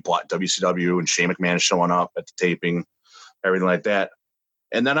WWE bought WCW and Shane McMahon showing up at the taping, everything like that.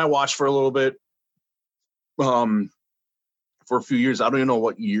 And then I watched for a little bit, for a few years. I don't even know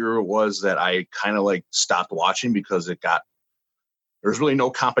what year it was that I kind of like stopped watching because there's really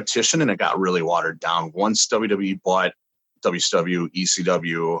no competition and it got really watered down. Once WWE bought WCW,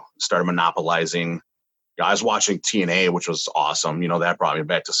 ECW started monopolizing. I was watching TNA, which was awesome. That brought me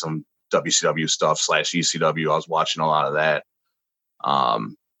back to some WCW stuff / ECW. I was watching a lot of that.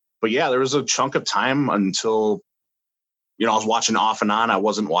 But there was a chunk of time until, I was watching off and on. I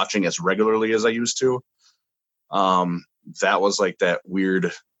wasn't watching as regularly as I used to. That was like that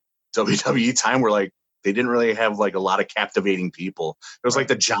weird WWE time where like they didn't really have like a lot of captivating people. It was like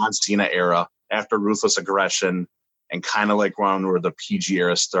the John Cena era after Ruthless Aggression, and kind of like around where the PG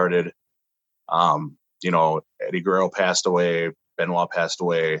era started. Eddie Guerrero passed away, Benoit passed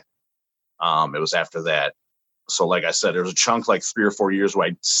away. It was after that. So like I said, there was a chunk like 3 or 4 years where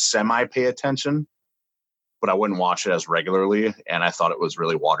I'd semi pay attention, but I wouldn't watch it as regularly. And I thought it was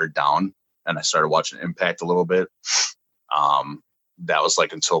really watered down. And I started watching Impact a little bit. That was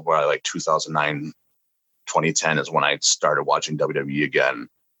like until probably like 2009, 2010 is when I started watching WWE again.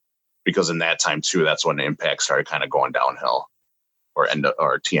 Because in that time too, that's when Impact started kind of going downhill, or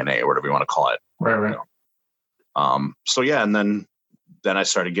TNA, or whatever you want to call it. Right. So yeah, and then I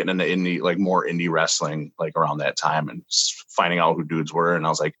started getting into more indie wrestling like around that time, and finding out who dudes were, and I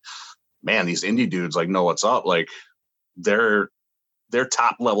was like, man, these indie dudes like know what's up. Like they're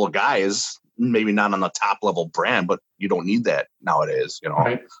top level guys, maybe not on the top level brand, but you don't need that nowadays,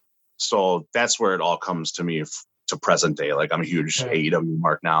 Right. So that's where it all comes to me to present day. Like I'm a huge AEW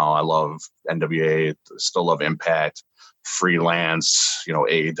mark now. I love NWA, still love Impact, Freelance,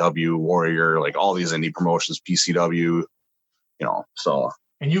 AEW, Warrior, like all these indie promotions, PCW, so.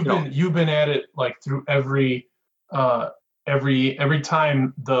 And you've been at it like through every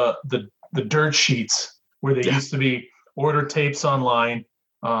time the dirt sheets where they used to be, order tapes online,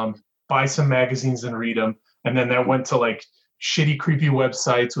 buy some magazines and read them, and then that went to like shitty, creepy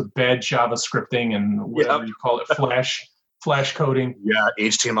websites with bad JavaScripting and whatever you call it, flash coding. Yeah,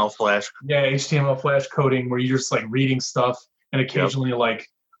 HTML flash. Yeah, HTML flash coding, where you're just like reading stuff, and occasionally like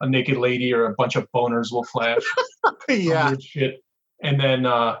a naked lady or a bunch of boners will flash. Weird shit. And then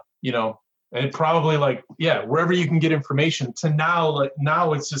and probably wherever you can get information, to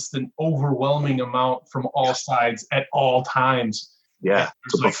now it's just an overwhelming amount from all sides at all times. Yeah,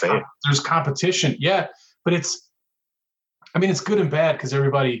 there's competition. Yeah, but it's good and bad, because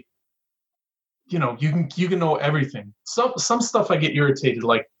everybody, you can know everything. Some stuff I get irritated,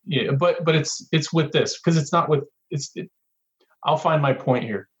 but it's with this, because it's not with I'll find my point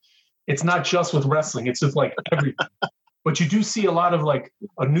here. It's not just with wrestling. It's with like everything. But you do see a lot of like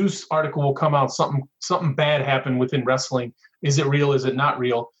a news article will come out, something bad happened within wrestling. Is it real? Is it not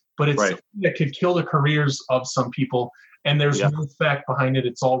real? But it's something that could kill the careers of some people. And there's no fact behind it.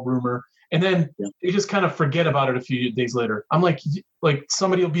 It's all rumor. And then they just kind of forget about it a few days later. I'm like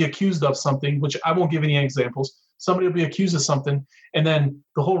somebody will be accused of something, which I won't give any examples. Somebody will be accused of something, and then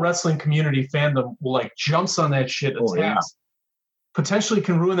the whole wrestling community fandom will like jumps on that shit, attacks, potentially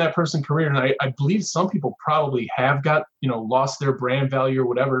can ruin that person's career. And I believe some people probably have got, lost their brand value or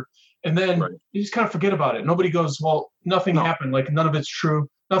whatever. And then you just kind of forget about it. Nobody goes, well, nothing happened. Like none of it's true.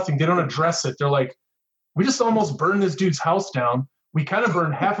 Nothing. They don't address it. They're like, we just almost burned this dude's house down. We kind of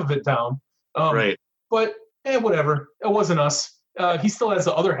burned half of it down. But whatever. It wasn't us. He still has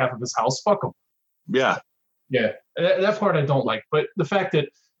the other half of his house. Fuck him. Yeah. Yeah. That part I don't like. But the fact that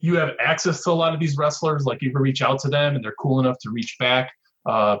you have access to a lot of these wrestlers, like you can reach out to them and they're cool enough to reach back.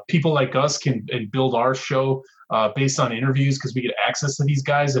 People like us can build our show based on interviews, because we get access to these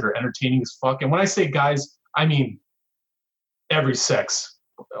guys that are entertaining as fuck. And when I say guys, I mean every sex,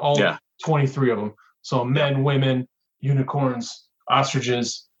 all 23 of them. So men, women, unicorns,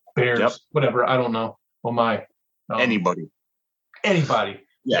 ostriches, bears, whatever. I don't know. Oh my. Anybody.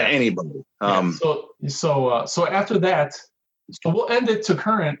 Yeah, anybody. So after that, so we'll end it to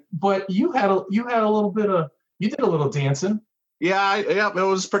current. But you did a little dancing. Yeah, it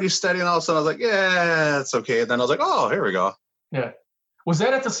was pretty steady, and all of a sudden I was like, yeah, it's okay. And then I was like, oh, here we go. Yeah. Was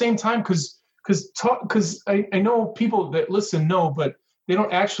that at the same time? Because I know people that listen know, but they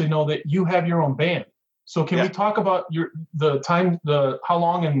don't actually know that you have your own band. So can we talk about how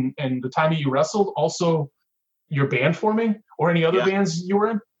long and the time that you wrestled, also your band forming, or any other bands you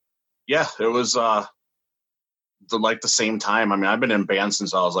were in? Yeah, it was the same time. I mean, I've been in bands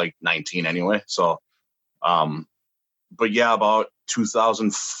since I was like 19 anyway. So, but yeah, about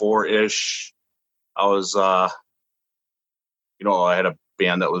 2004-ish, I was, I had a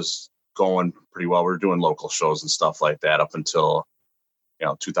band that was going pretty well. We were doing local shows and stuff like that up until,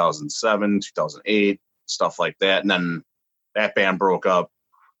 2007, 2008, stuff like that. And then that band broke up.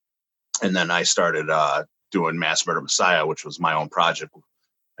 And then I started doing Mass Murder Messiah, which was my own project.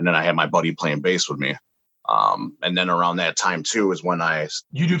 And then I had my buddy playing bass with me. And then around that time too is when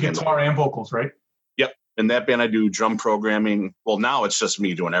You do guitar and vocals, right? Yep. In that band, I do drum programming. Well, now it's just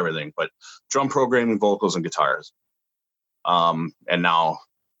me doing everything, but drum programming, vocals, and guitars. And now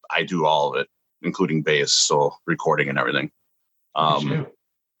I do all of it, including bass, so recording and everything.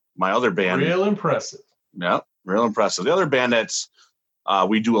 My other band, real impressive. Yeah, real impressive. The other band that's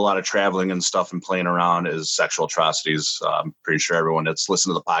we do a lot of traveling and stuff and playing around is Sexual Atrocities. I'm pretty sure everyone that's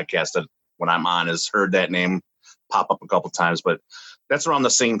listened to the podcast that when I'm on has heard that name pop up a couple times, but that's around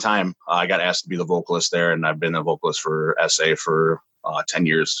the same time I got asked to be the vocalist there, and I've been a vocalist for SA for 10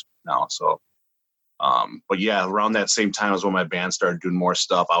 years now. So, but yeah, around that same time is when my band started doing more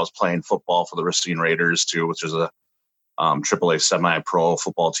stuff. I was playing football for the Racine Raiders too, which is a AAA semi-pro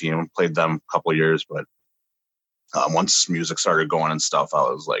football team. Played them a couple of years, but once music started going and stuff, I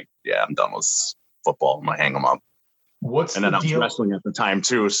was like, yeah, I'm done with football. I'm gonna hang them up. And then I was wrestling at the time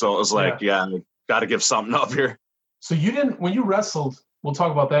too, so it was like, yeah, I got to give something up here. So you didn't, when you wrestled, we'll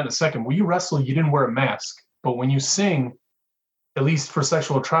talk about that in a second. When you wrestle, you didn't wear a mask, but when you sing, at least for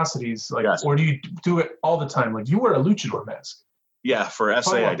sexual atrocities, like, or do you do it all the time? Like, you wear a luchador mask. Yeah, for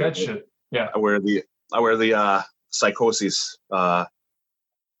SA, I do. That shit. Yeah, I wear the Psychosis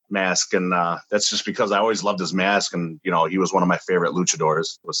mask, and that's just because I always loved his mask, and he was one of my favorite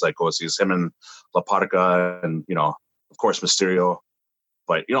luchadors with Psychosis. Him and La Parca, and of course Mysterio.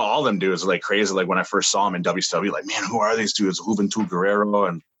 But all of them dudes are like crazy. Like when I first saw him in WCW, like, man, who are these dudes? Juventud Guerrero,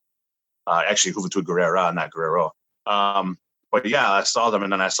 and actually Juventud Guerrera, not Guerrero. But yeah, I saw them,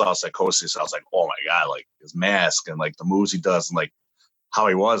 and then I saw Psychosis. I was like, oh my god, like his mask and like the moves he does and like how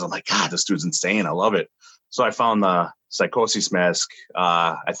he was. I'm like, God, this dude's insane. I love it. So I found the Psychosis mask.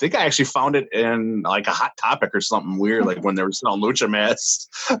 I think I actually found it in like a Hot Topic or something weird, like when they were selling lucha masks.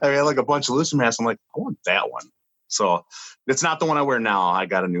 I had like a bunch of lucha masks. I'm like, I want that one. So it's not the one I wear now. I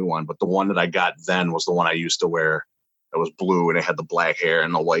got a new one, but the one that I got then was the one I used to wear. It was blue and it had the black hair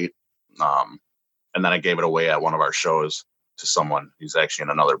and the white. And then I gave it away at one of our shows to someone. He's actually in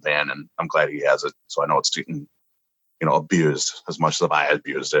another band, and I'm glad he has it. So I know it's getting, abused as much as I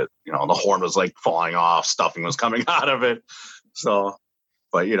abused it. The horn was like falling off, stuffing was coming out of it. So,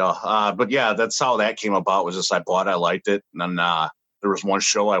 but yeah, that's how that came about. Was just I bought it, I liked it, and then there was one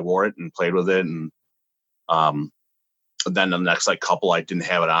show I wore it and played with it, and then the next like couple I didn't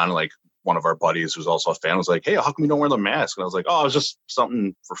have it on. Like one of our buddies who's also a fan was like, hey, how come you don't wear the mask? And I was like, oh, it was just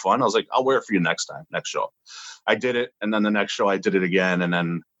something for fun. I was like, I'll wear it for you next show. I did it, and then the next show I did it again, and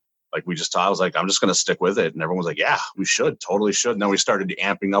then like I was like, I'm just gonna stick with it, and everyone was like, yeah, we totally should. And then we started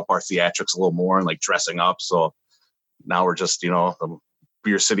amping up our theatrics a little more and like dressing up. So now we're just the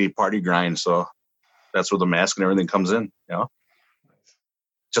Beer City party grind. So that's where the mask and everything comes in.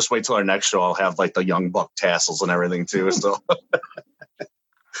 Just wait till our next show. I'll have like the Young Buck tassels and everything too. So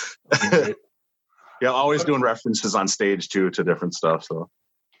yeah, always doing references on stage too to different stuff. So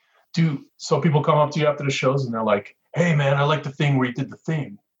people come up to you after the shows and they're like, hey man, I like the thing where you did the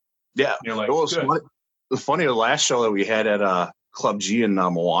thing. Yeah. And you're like, it was funny. The last show that we had at Club G in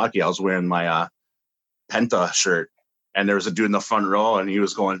Milwaukee, I was wearing my Penta shirt, and there was a dude in the front row, and he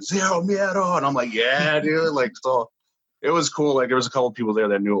was going Zero Miedo, and I'm like, yeah, dude. Like, so it was cool. Like there was a couple of people there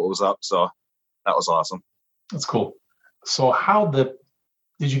that knew what was up, so that was awesome. That's cool. So how did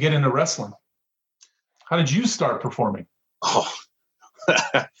you get into wrestling? How did you start performing? Oh,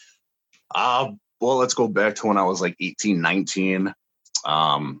 well, let's go back to when I was like 18, 19.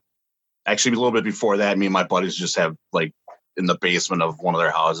 Actually, a little bit before that, me and my buddies just have like in the basement of one of their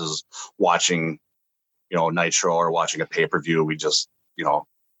houses watching, Nitro or watching a pay-per-view. We just,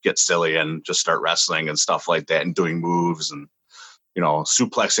 get silly and just start wrestling and stuff like that and doing moves and,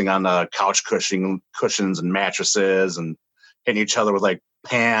 suplexing on the couch cushions and mattresses and hitting each other with like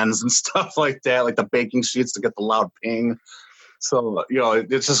pans and stuff like that, like the baking sheets to get the loud ping. So,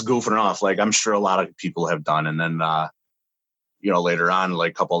 it's just goofing off. Like I'm sure a lot of people have done. And then, later on,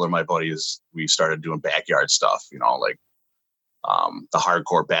 like a couple other my buddies, we started doing backyard stuff, like the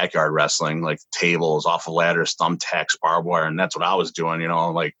hardcore backyard wrestling, like tables, off of ladders, thumbtacks, barbed wire. And that's what I was doing,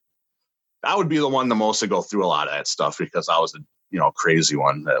 like I would be the one the most to go through a lot of that stuff because I was the, crazy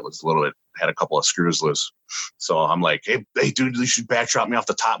one that was a little bit, had a couple of screws loose. So I'm like, hey dude, you should backdrop me off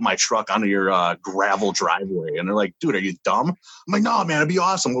the top of my truck onto your gravel driveway. And they're like, dude, are you dumb? I'm like, no, man, it'd be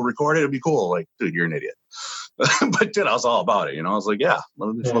awesome. We'll record it. It'd be cool. Like, dude, you're an idiot. But dude, I was all about it. I was like, yeah,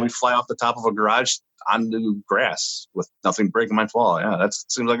 let me fly off the top of a garage onto grass with nothing breaking my fall. Yeah, that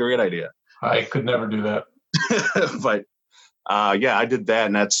seems like a great idea. I could never do that. But yeah, I did that,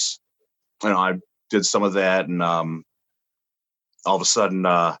 and that's, I did some of that, and all of a sudden,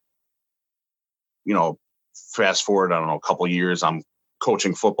 fast forward, I don't know, a couple of years, I'm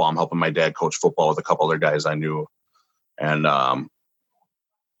coaching football. I'm helping my dad coach football with a couple other guys I knew, and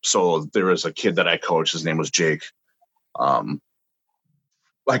so there was a kid that I coached. His name was Jake.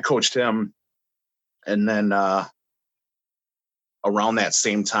 I coached him. And then around that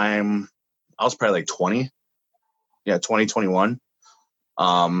same time, I was probably like 20. Yeah, 20, 21.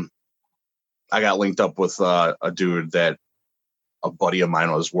 I got linked up with a dude that a buddy of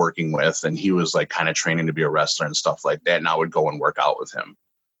mine was working with. And he was like kind of training to be a wrestler and stuff like that. And I would go and work out with him.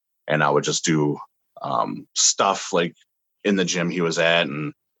 and I would just do stuff like in the gym he was at,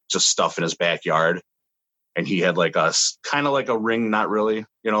 and just stuff in his backyard. And he had like a kind of like a ring, not really,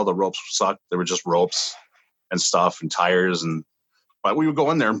 the ropes sucked. They were just ropes and stuff and tires. But we would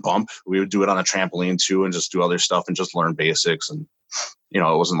go in there and bump. We would do it on a trampoline too, and just do other stuff and just learn basics. And, it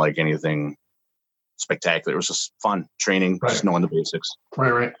wasn't like anything spectacular. It was just fun training, right. Just knowing the basics.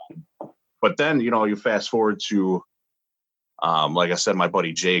 Right. But then, you fast forward to, like I said, my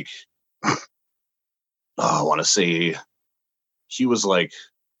buddy Jake, I want to say he was like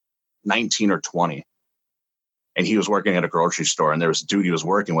 19 or 20. And he was working at a grocery store, and there was a dude he was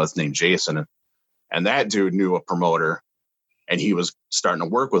working with named Jason. And that dude knew a promoter, and he was starting to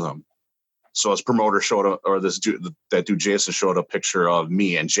work with him. So his promoter that dude Jason showed a picture of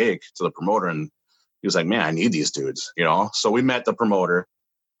me and Jake to the promoter, and he was like, "Man, I need these dudes," So we met the promoter.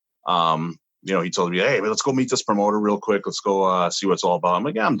 He told me, "Hey, let's go meet this promoter real quick. Let's go see what it's all about." I'm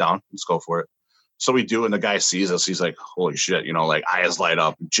like, "Yeah, I'm down. Let's go for it." So we do, and the guy sees us. He's like, "Holy shit!" Like eyes light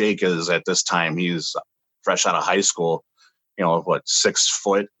up. Jake is at this time, he's fresh out of high school, 6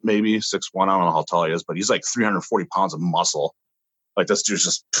 foot, maybe 6'1". I don't know how tall he is, but he's like 340 pounds of muscle. Like this dude's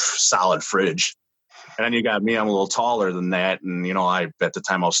just solid fridge. And then you got me, I'm a little taller than that. And, at the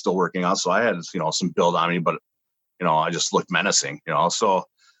time I was still working out. So I had, some build on me, but, I just looked menacing, So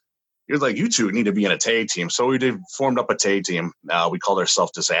he was like, "You two need to be in a tag team." So we formed up a tag team. We called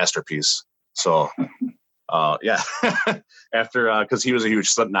ourselves Disaster Piece. So, yeah, after, because he was a huge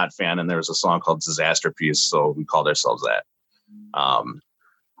Slipknot fan, and there was a song called Disaster Piece. So we called ourselves that.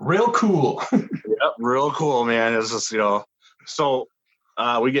 Real cool. Yep, real cool, man. It's just, so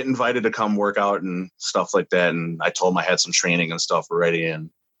we get invited to come work out and stuff like that. And I told him I had some training and stuff already. And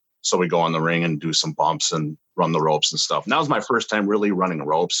so we go in the ring and do some bumps and run the ropes and stuff. And that was my first time really running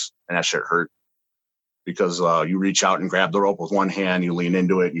ropes, and that shit hurt because you reach out and grab the rope with one hand, you lean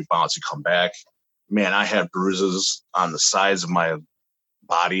into it, you bounce, you come back. Man, I had bruises on the sides of my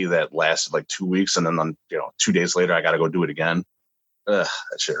body that lasted like 2 weeks. And then, 2 days later, I got to go do it again. That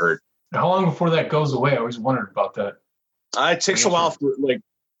shit hurt. How long before that goes away? I always wondered about that. It takes a while for, like,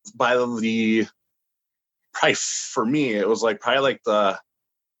 probably for me, it was like probably like the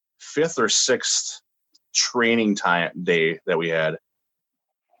 5th or 6th training day that we had.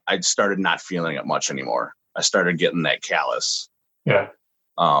 I started not feeling it much anymore. I started getting that callus. Yeah.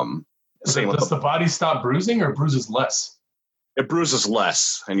 Does the body stop bruising or bruises less? It bruises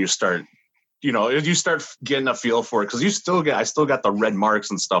less, and you start getting a feel for it, because I still got the red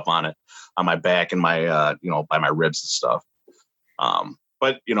marks and stuff on it, on my back and my by my ribs and stuff.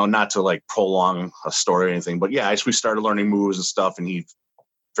 But not to like prolong a story or anything, but yeah, we started learning moves and stuff, and he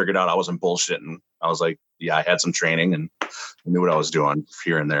figured out I wasn't bullshitting. I was like, yeah, I had some training and knew what I was doing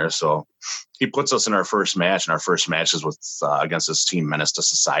here and there. So he puts us in our first match, and our first match is with against this team, Menace to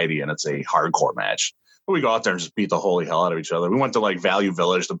Society, and it's a hardcore match. We go out there and just beat the holy hell out of each other. We went to like Value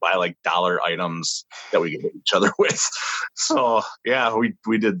Village to buy like dollar items that we could hit each other with. So yeah,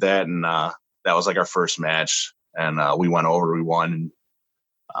 we did that, and that was like our first match, and we went over, we won.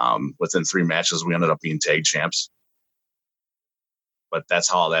 And within 3 matches, we ended up being tag champs. But that's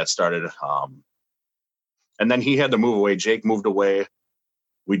how that started. And then he had to move away. Jake moved away.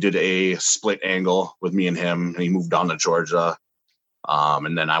 We did a split angle with me and him, and he moved down to Georgia.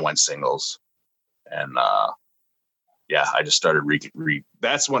 And then I went singles. And yeah, I just started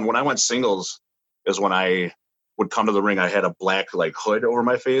that's when I went singles is when I would come to the ring. I had a black like hood over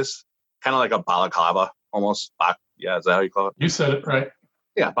my face, kind of like a balaclava almost. Yeah, is that how you call it? You said it right.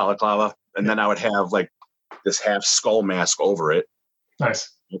 Yeah, balaclava. And then I would have like this half skull mask over it.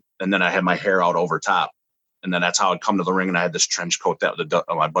 Nice. And then I had my hair out over top. And then that's how I'd come to the ring. And I had this trench coat that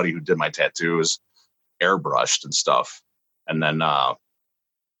my buddy who did my tattoos airbrushed and stuff. And then,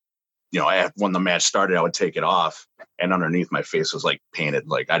 when the match started, I would take it off, and underneath my face was like painted.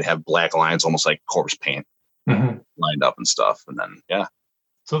 Like I'd have black lines, almost like corpse paint, lined up and stuff. And then, yeah.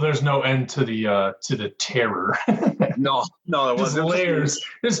 So there's no end to the terror. No, it wasn't. Layers.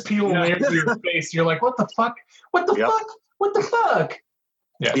 Just peel layers to your face. You're like, what the fuck? What the fuck? What the fuck?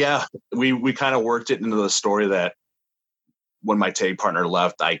 Yeah. We kind of worked it into the story that when my tag partner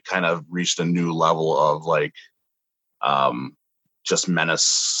left, I kind of reached a new level of like, just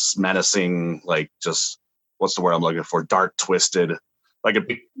menacing, like just what's the word I'm looking for? Dark, twisted. Like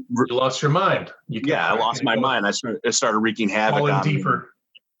you lost your mind. I lost my mind. It started wreaking havoc on deeper. Me.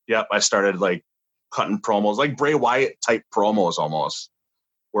 Yep, I started like cutting promos, like Bray Wyatt type promos almost,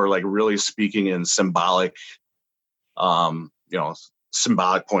 where like really speaking in symbolic,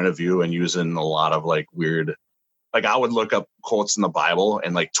 symbolic point of view, and using a lot of like weird, like I would look up quotes in the Bible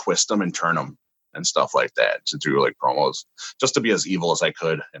and like twist them and turn them and stuff like that to do like promos, just to be as evil as I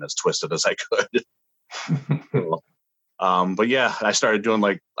could and as twisted as I could. But yeah, I started doing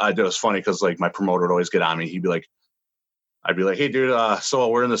it was funny because like my promoter would always get on me. I'd be like, hey dude, so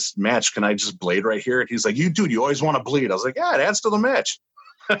we're in this match. Can I just blade right here? And he's like, you always want to bleed. I was like, yeah, it adds to the match.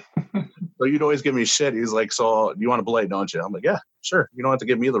 So you'd always give me shit. He's like, so you want to blade, don't you? I'm like, yeah, sure. You don't have to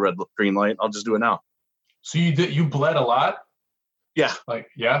give me the green light. I'll just do it now. So you bled a lot? Yeah.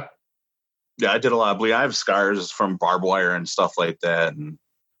 Yeah, I did a lot of bleed. I have scars from barbed wire and stuff like that, and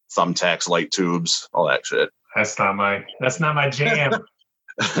thumbtacks, light tubes, all that shit. That's not my jam.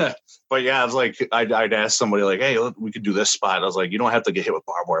 But yeah, I was like, I'd ask somebody like, hey, we could do this spot. I was like, you don't have to get hit with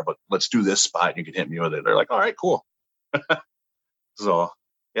barbed wire, but let's do this spot and you can hit me with it. They're like, all right, cool. So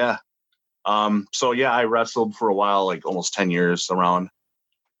yeah. I wrestled for a while, like almost 10 years around.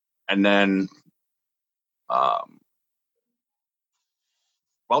 And then about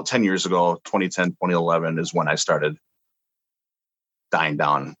 10 years ago, 2010, 2011 is when I started dying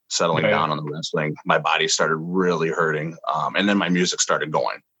down, settling down on the wrestling. My body started really hurting. And then my music started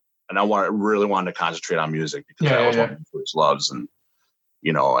going. And I really wanted to concentrate on music because that was one of my first loves. And,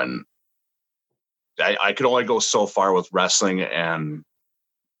 and I could only go so far with wrestling. And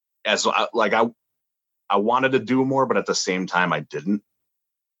as I wanted to do more, but at the same time, I didn't.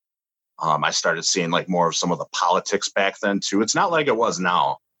 I started seeing like more of some of the politics back then too. It's not like it was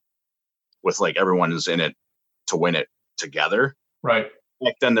now with like everyone is in it to win it together. Right.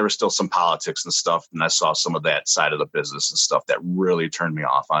 Back then there was still some politics and stuff. And I saw some of that side of the business and stuff that really turned me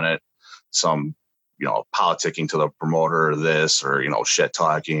off on it. Some, politicking to the promoter or this or, shit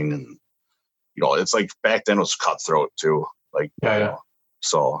talking. And, it's like back then it was cutthroat too. Like,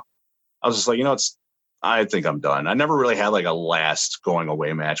 so I was just like, I think I'm done. I never really had like a last going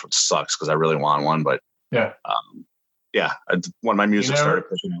away match, which sucks because I really want one. But when my music started,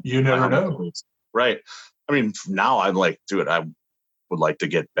 you never know, right? I mean, now I'm like, dude, I would like to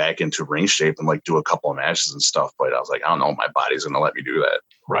get back into ring shape and like do a couple of matches and stuff. But I was like, I don't know, if my body's gonna let me do that.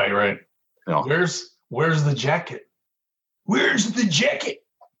 Right. Where's the jacket? Where's the jacket?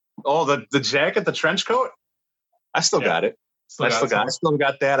 Oh, the jacket, the trench coat. I still got it. I still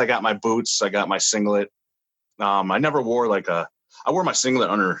got that. I got my boots. I got my singlet. I never wore I wore my singlet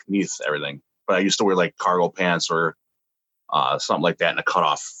underneath everything, but I used to wear like cargo pants or something like that and a cut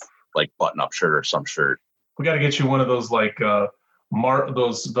off like button up shirt or some shirt. We got to get you one of those like the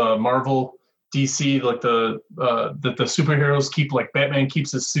Marvel DC, like the superheroes keep, like Batman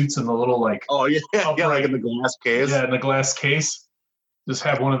keeps his suits in the little like like in the glass case. Yeah, in the glass case. Just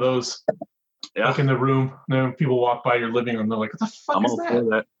have one of those. Yeah. Like in the room, and then people walk by your living room, they're like, "What the fuck is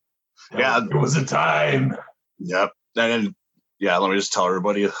that?" Yeah, it was a time. Yep. And then, let me just tell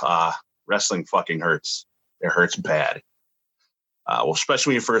everybody, wrestling fucking hurts. It hurts bad.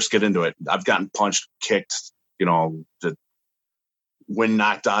 Especially when you first get into it. I've gotten punched, kicked, the wind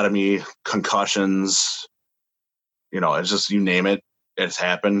knocked out of me, concussions. It's just, you name it, it's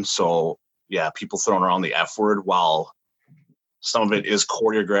happened. So people throwing around the F word while some of it is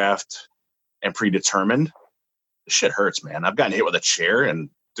choreographed and predetermined. Shit hurts, man. I've gotten hit with a chair and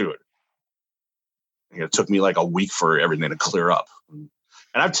dude, it took me like a week for everything to clear up.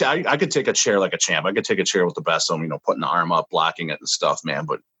 And I could take a chair like a champ. I could take a chair with the best of them, putting the arm up, blocking it and stuff, man.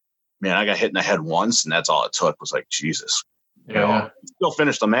 But man, I got hit in the head once and that's all it took was like, Jesus. Still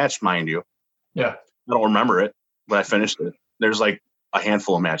finished the match, mind you. Yeah. I don't remember it, but I finished it. There's like a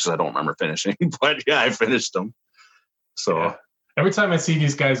handful of matches I don't remember finishing, but I finished them. So every time I see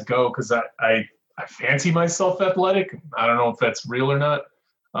these guys go, because I fancy myself athletic. I don't know if that's real or not.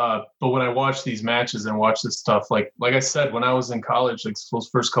 But when I watch these matches and watch this stuff, like I said, when I was in college, like those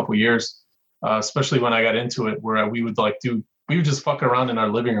first couple of years, especially when I got into it, where we would just fuck around in our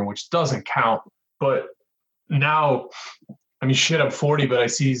living room, which doesn't count. But now, I mean, shit, I'm 40, but I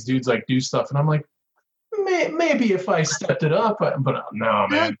see these dudes like do stuff, and I'm like, maybe if I stepped it up, but no,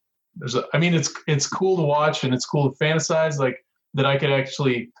 man. It's cool to watch and it's cool to fantasize like that I could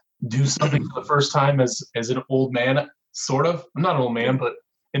actually do something for the first time as an old man, sort of. I'm not an old man, but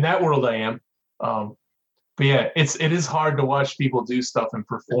in that world I am. But yeah, it is hard to watch people do stuff and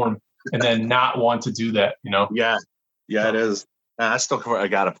perform and then not want to do that, Yeah, it is. I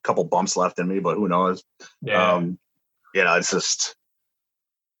got a couple bumps left in me, but who knows? Yeah. It's just.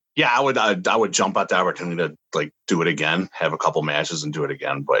 Yeah, I would jump at the opportunity to like do it again, have a couple matches and do it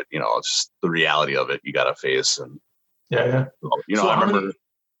again. But it's just the reality of it. You got to face and I remember.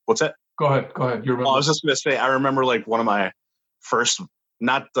 What's that? Go ahead. You remember? I was just gonna say I remember like one of my first,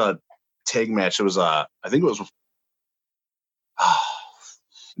 not the tag match. It was I think it was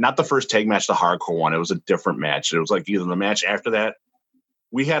not the first tag match, the hardcore one. It was a different match. It was like either the match after that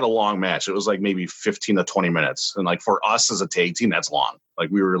we had a long match. It was like maybe 15 to 20 minutes. And like for us as a tag team, that's long. Like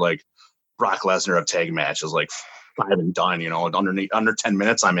we were like Brock Lesnar of tag matches, like 5 and done, you know, under 10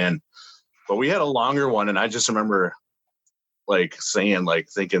 minutes I'm in. But we had a longer one. And I just remember like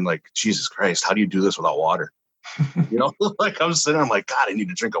thinking like, Jesus Christ, how do you do this without water? You know, like I'm sitting, I'm like, God, I need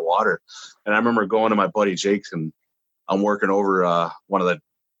to drink of water. And I remember going to my buddy Jake, and I'm working over one of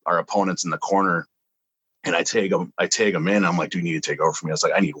our opponents in the corner, and I tag him in. I'm like, do you need to take over for me? I was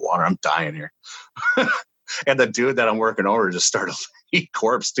like, I need water. I'm dying here. And the dude that I'm working over just started, he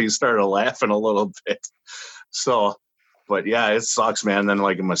started laughing a little bit. So, but yeah, it sucks, man. Then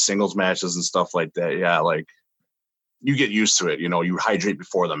like in my singles matches and stuff like that, yeah, like you get used to it. You know, you hydrate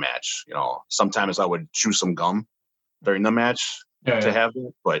before the match. You know, sometimes I would chew some gum during the match to have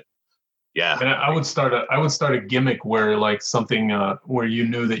it, but yeah. And I would start a gimmick where like something where you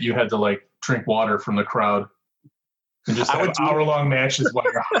knew that you had to like drink water from the crowd, and just have hour-long matches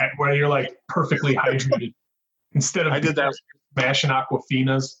where you're like perfectly hydrated instead of mashing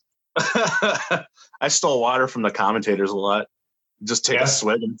Aquafinas. I stole water from the commentators a lot. Just take a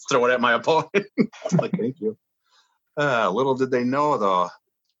swig and throw it at my opponent. Like, thank you. Little did they know, though.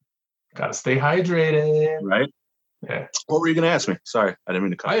 Gotta stay hydrated. Right? Yeah. What were you going to ask me? Sorry, I didn't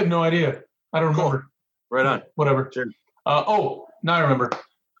mean to cut. I have no idea. I don't remember. Cool. Right on. Whatever. Sure. Now I remember.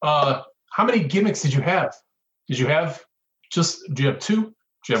 How many gimmicks did you have? Do you have two? Do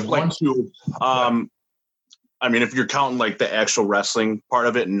you have like one? Two. I mean, if you're counting like the actual wrestling part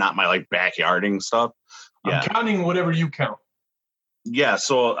of it and not my like backyarding stuff. I'm counting whatever you count. Yeah,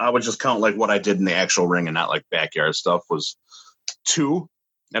 so I would just count like what I did in the actual ring and not like backyard stuff was 2.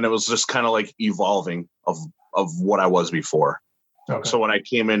 And it was just kind of like evolving of what I was before. Okay. So when I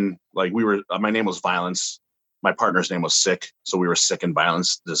came in, like my name was Violence. My partner's name was Sick. So we were Sick and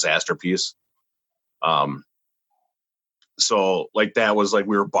Violence Disaster Piece. So like that was like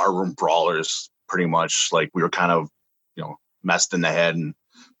we were barroom brawlers pretty much. Like we were kind of, you know, messed in the head and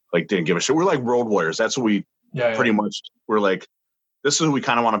like didn't give a shit. We're like Road Warriors. That's what we pretty much were like. This is what we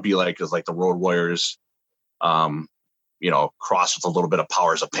kind of want to be like, is like the Road Warriors, you know, crossed with a little bit of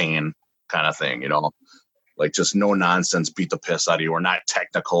Powers of Pain kind of thing, you know, like just no nonsense, beat the piss out of you. We're not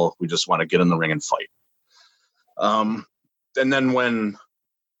technical. We just want to get in the ring and fight. And then when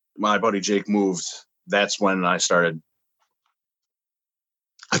my buddy Jake moved, that's when I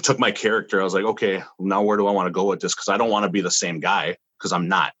took my character. I was like, okay, now where do I want to go with this? Because I don't want to be the same guy, because I'm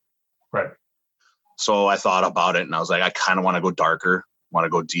not. Right. So I thought about it, and I was like, I kind of want to go darker, want to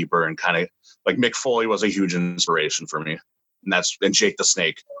go deeper, and kind of like Mick Foley was a huge inspiration for me, and Jake the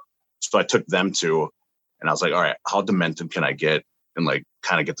Snake. So I took them two, and I was like, all right, how demented can I get, and like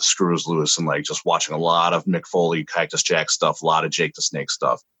kind of get the screws loose, and like just watching a lot of Mick Foley, Cactus Jack stuff, a lot of Jake the Snake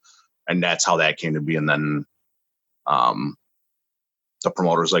stuff, and that's how that came to be. And then the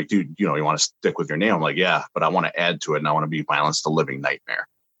promoter was like, dude, you know, you want to stick with your name? I'm like, yeah, but I want to add to it, and I want to be Violence the Living Nightmare.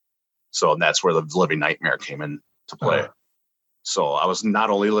 So that's where the Living Nightmare came into play. So I was not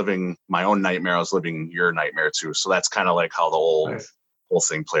only living my own nightmare, I was living your nightmare too. So that's kind of like how the whole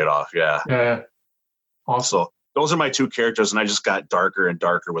thing played off. Yeah. Yeah. Also, those are my two characters, and I just got darker and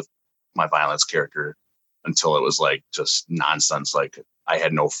darker with my Violence character until it was like just nonsense. Like I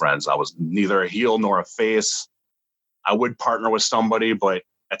had no friends. I was neither a heel nor a face. I would partner with somebody, but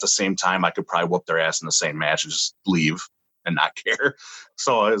at the same time, I could probably whoop their ass in the same match and just leave and not care.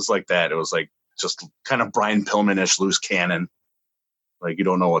 So it was like that. It was like just kind of Brian Pillman-ish, loose cannon. Like you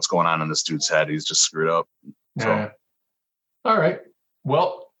don't know what's going on in this dude's head. He's just screwed up. Yeah. So. All right.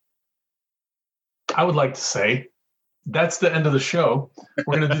 Well, I would like to say that's the end of the show.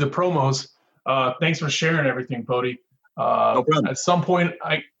 We're going to do the promos. Thanks for sharing everything, Bodi. No problem. At some point,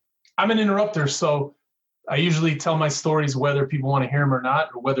 I'm an interrupter, so I usually tell my stories whether people want to hear them or not,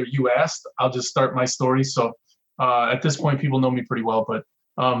 or whether you asked. I'll just start my story. So at this point, people know me pretty well, but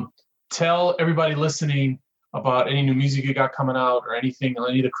tell everybody listening about any new music you got coming out or anything,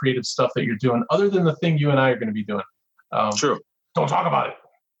 any of the creative stuff that you're doing, other than the thing you and I are going to be doing. True. Don't talk about it.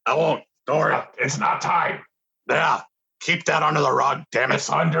 I won't. Don't worry. It's not time. Yeah. Keep that under the rug, damn it. It's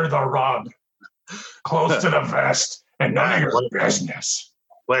under the rug. Close to the vest and none of your business.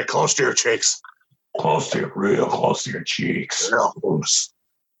 Lay it close to your cheeks. Real close to your cheeks. Real close.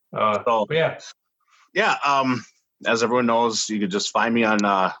 Yeah. Yeah. As everyone knows, you can just find me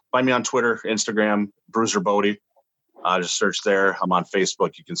on Twitter, Instagram, Bruiser Bodi. Just search there. I'm on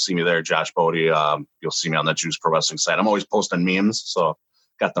Facebook. You can see me there, Josh Bodi. You'll see me on the Juice Pro Wrestling site. I'm always posting memes, so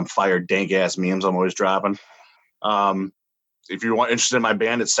got them fired dank ass memes I'm always dropping. If you're interested in my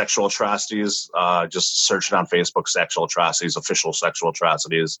band, it's Sexual Atrocities. Just search it on Facebook, Sexual Atrocities, official Sexual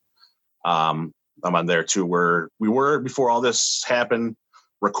Atrocities. I'm on there too, where we were before all this happened.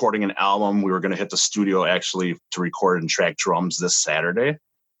 recording an album. We were going to hit the studio actually to record and track drums this Saturday.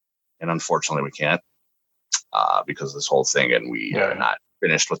 And unfortunately we can't because of this whole thing. And we are not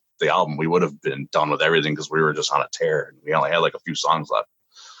finished with the album. We would have been done with everything because we were just on a tear. And we only had like a few songs left.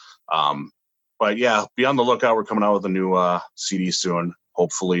 But yeah, be on the lookout. We're coming out with a new CD soon,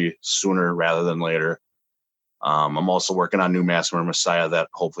 hopefully sooner rather than later. I'm also working on New Massacre Messiah that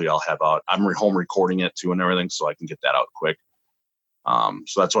hopefully I'll have out. I'm home recording it too and everything, so I can get that out quick.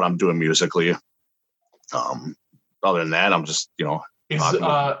 So that's what I'm doing musically. Other than that, I'm just,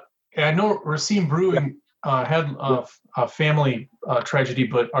 I know Racine Brewing had a family tragedy,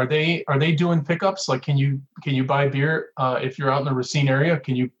 but are they doing pickups? Like, can you buy beer if you're out in the Racine area?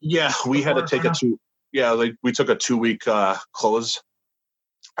 Can you? Yeah, we had to take we took a 2-week close.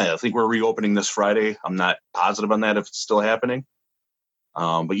 I think we're reopening this Friday. I'm not positive on that if it's still happening.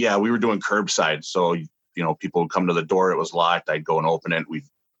 But yeah, we were doing curbside. So, people would come to the door. It was locked. I'd go and open it.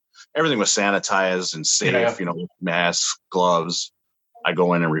 Everything was sanitized and safe, masks, gloves. I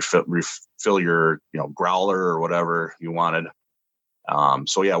go in and refill your, growler or whatever you wanted.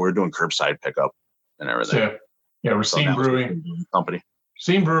 So yeah, we're doing curbside pickup and everything. Yeah, Racine Brewing Company.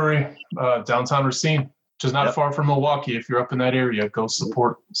 Racine Brewery, downtown Racine, which is not far from Milwaukee. If you're up in that area, go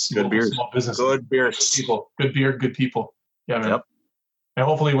support small business. Good beer. People. Good beer, good people. Yeah, man. Yep. And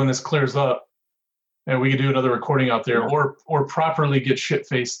hopefully when this clears up, and we can do another recording out there or properly get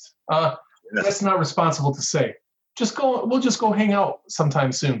shit-faced. That's not responsible to say. We'll just go hang out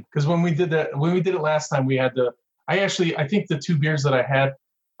sometime soon. Because when we did it last time, we had I think the 2 beers that I had,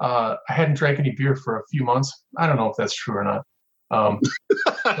 I hadn't drank any beer for a few months. I don't know if that's true or not.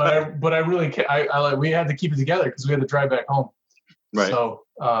 But I really, we had to keep it together because we had to drive back home. Right. So,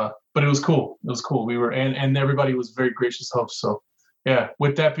 but it was cool. It was cool. We were, and everybody was very gracious hosts. So yeah,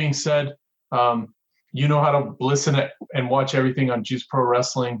 with that being said, you know how to listen and watch everything on Juice Pro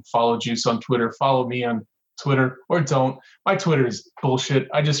Wrestling. Follow Juice on Twitter. Follow me on Twitter, or don't. My Twitter is bullshit.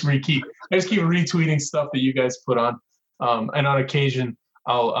 I just keep retweeting stuff that you guys put on. And on occasion,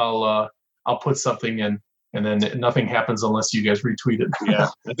 I'll put something in, and then nothing happens unless you guys retweet it. Yeah,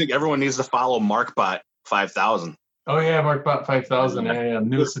 I think everyone needs to follow MarkBot 5000. Oh yeah, MarkBot 5000. Yeah,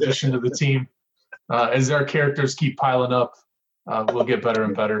 newest addition to the team. As our characters keep piling up, we'll get better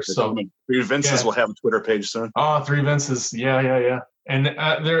and better. So 3 Vinces will have a Twitter page soon. Oh, 3 Vinces. Yeah. And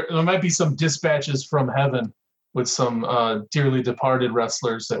there might be some dispatches from heaven with some dearly departed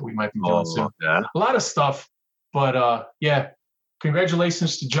wrestlers that we might be doing soon. Yeah. A lot of stuff. But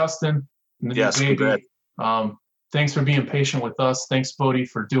congratulations to Justin and the new baby. Congrats. Thanks for being patient with us. Thanks, Bodi,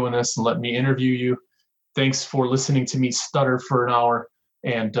 for doing this and letting me interview you. Thanks for listening to me stutter for an hour.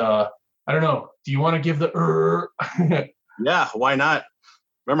 And I don't know. Do you want to give the Yeah, why not?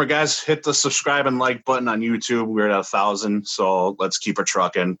 Remember, guys, hit the subscribe and like button on YouTube. We're at 1,000, so let's keep her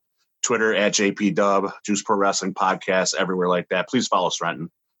trucking. Twitter at JPDub, Juice Pro Wrestling Podcast, everywhere like that. Please follow Sreten.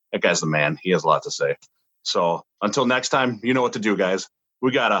 That guy's the man. He has a lot to say. So until next time, you know what to do, guys.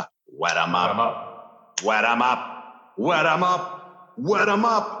 We gotta wet 'em up, wet 'em up, wet 'em up, wet 'em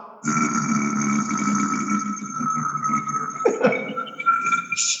up.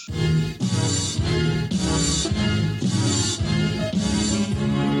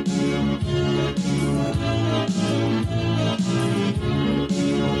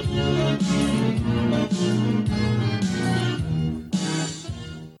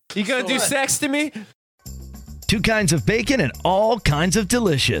 You gonna do sex to me? 2 kinds of bacon and all kinds of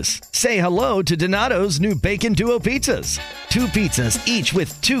delicious. Say hello to Donato's new Bacon Duo pizzas. 2 pizzas, each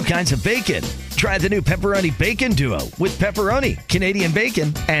with 2 kinds of bacon. Try the new Pepperoni Bacon Duo with pepperoni, Canadian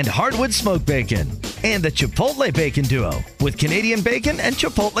bacon, and hardwood smoked bacon. And the Chipotle Bacon Duo with Canadian bacon and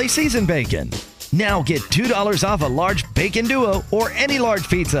Chipotle seasoned bacon. Now get $2 off a large Bacon Duo or any large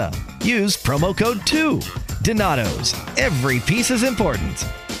pizza. Use promo code 2. Donato's. Every piece is important.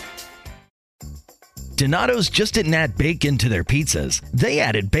 Donato's just didn't add bacon to their pizzas. They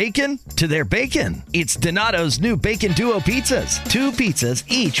added bacon to their bacon. It's Donato's new Bacon Duo pizzas. 2 pizzas,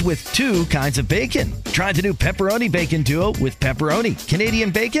 each with 2 kinds of bacon. Try the new Pepperoni Bacon Duo with pepperoni, Canadian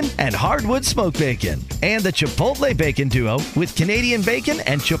bacon, and hardwood smoked bacon. And the Chipotle Bacon Duo with Canadian bacon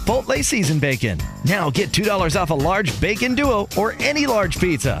and Chipotle seasoned bacon. Now get $2 off a large Bacon Duo or any large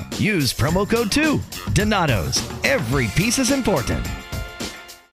pizza. Use promo code 2. Donato's. Every piece is important.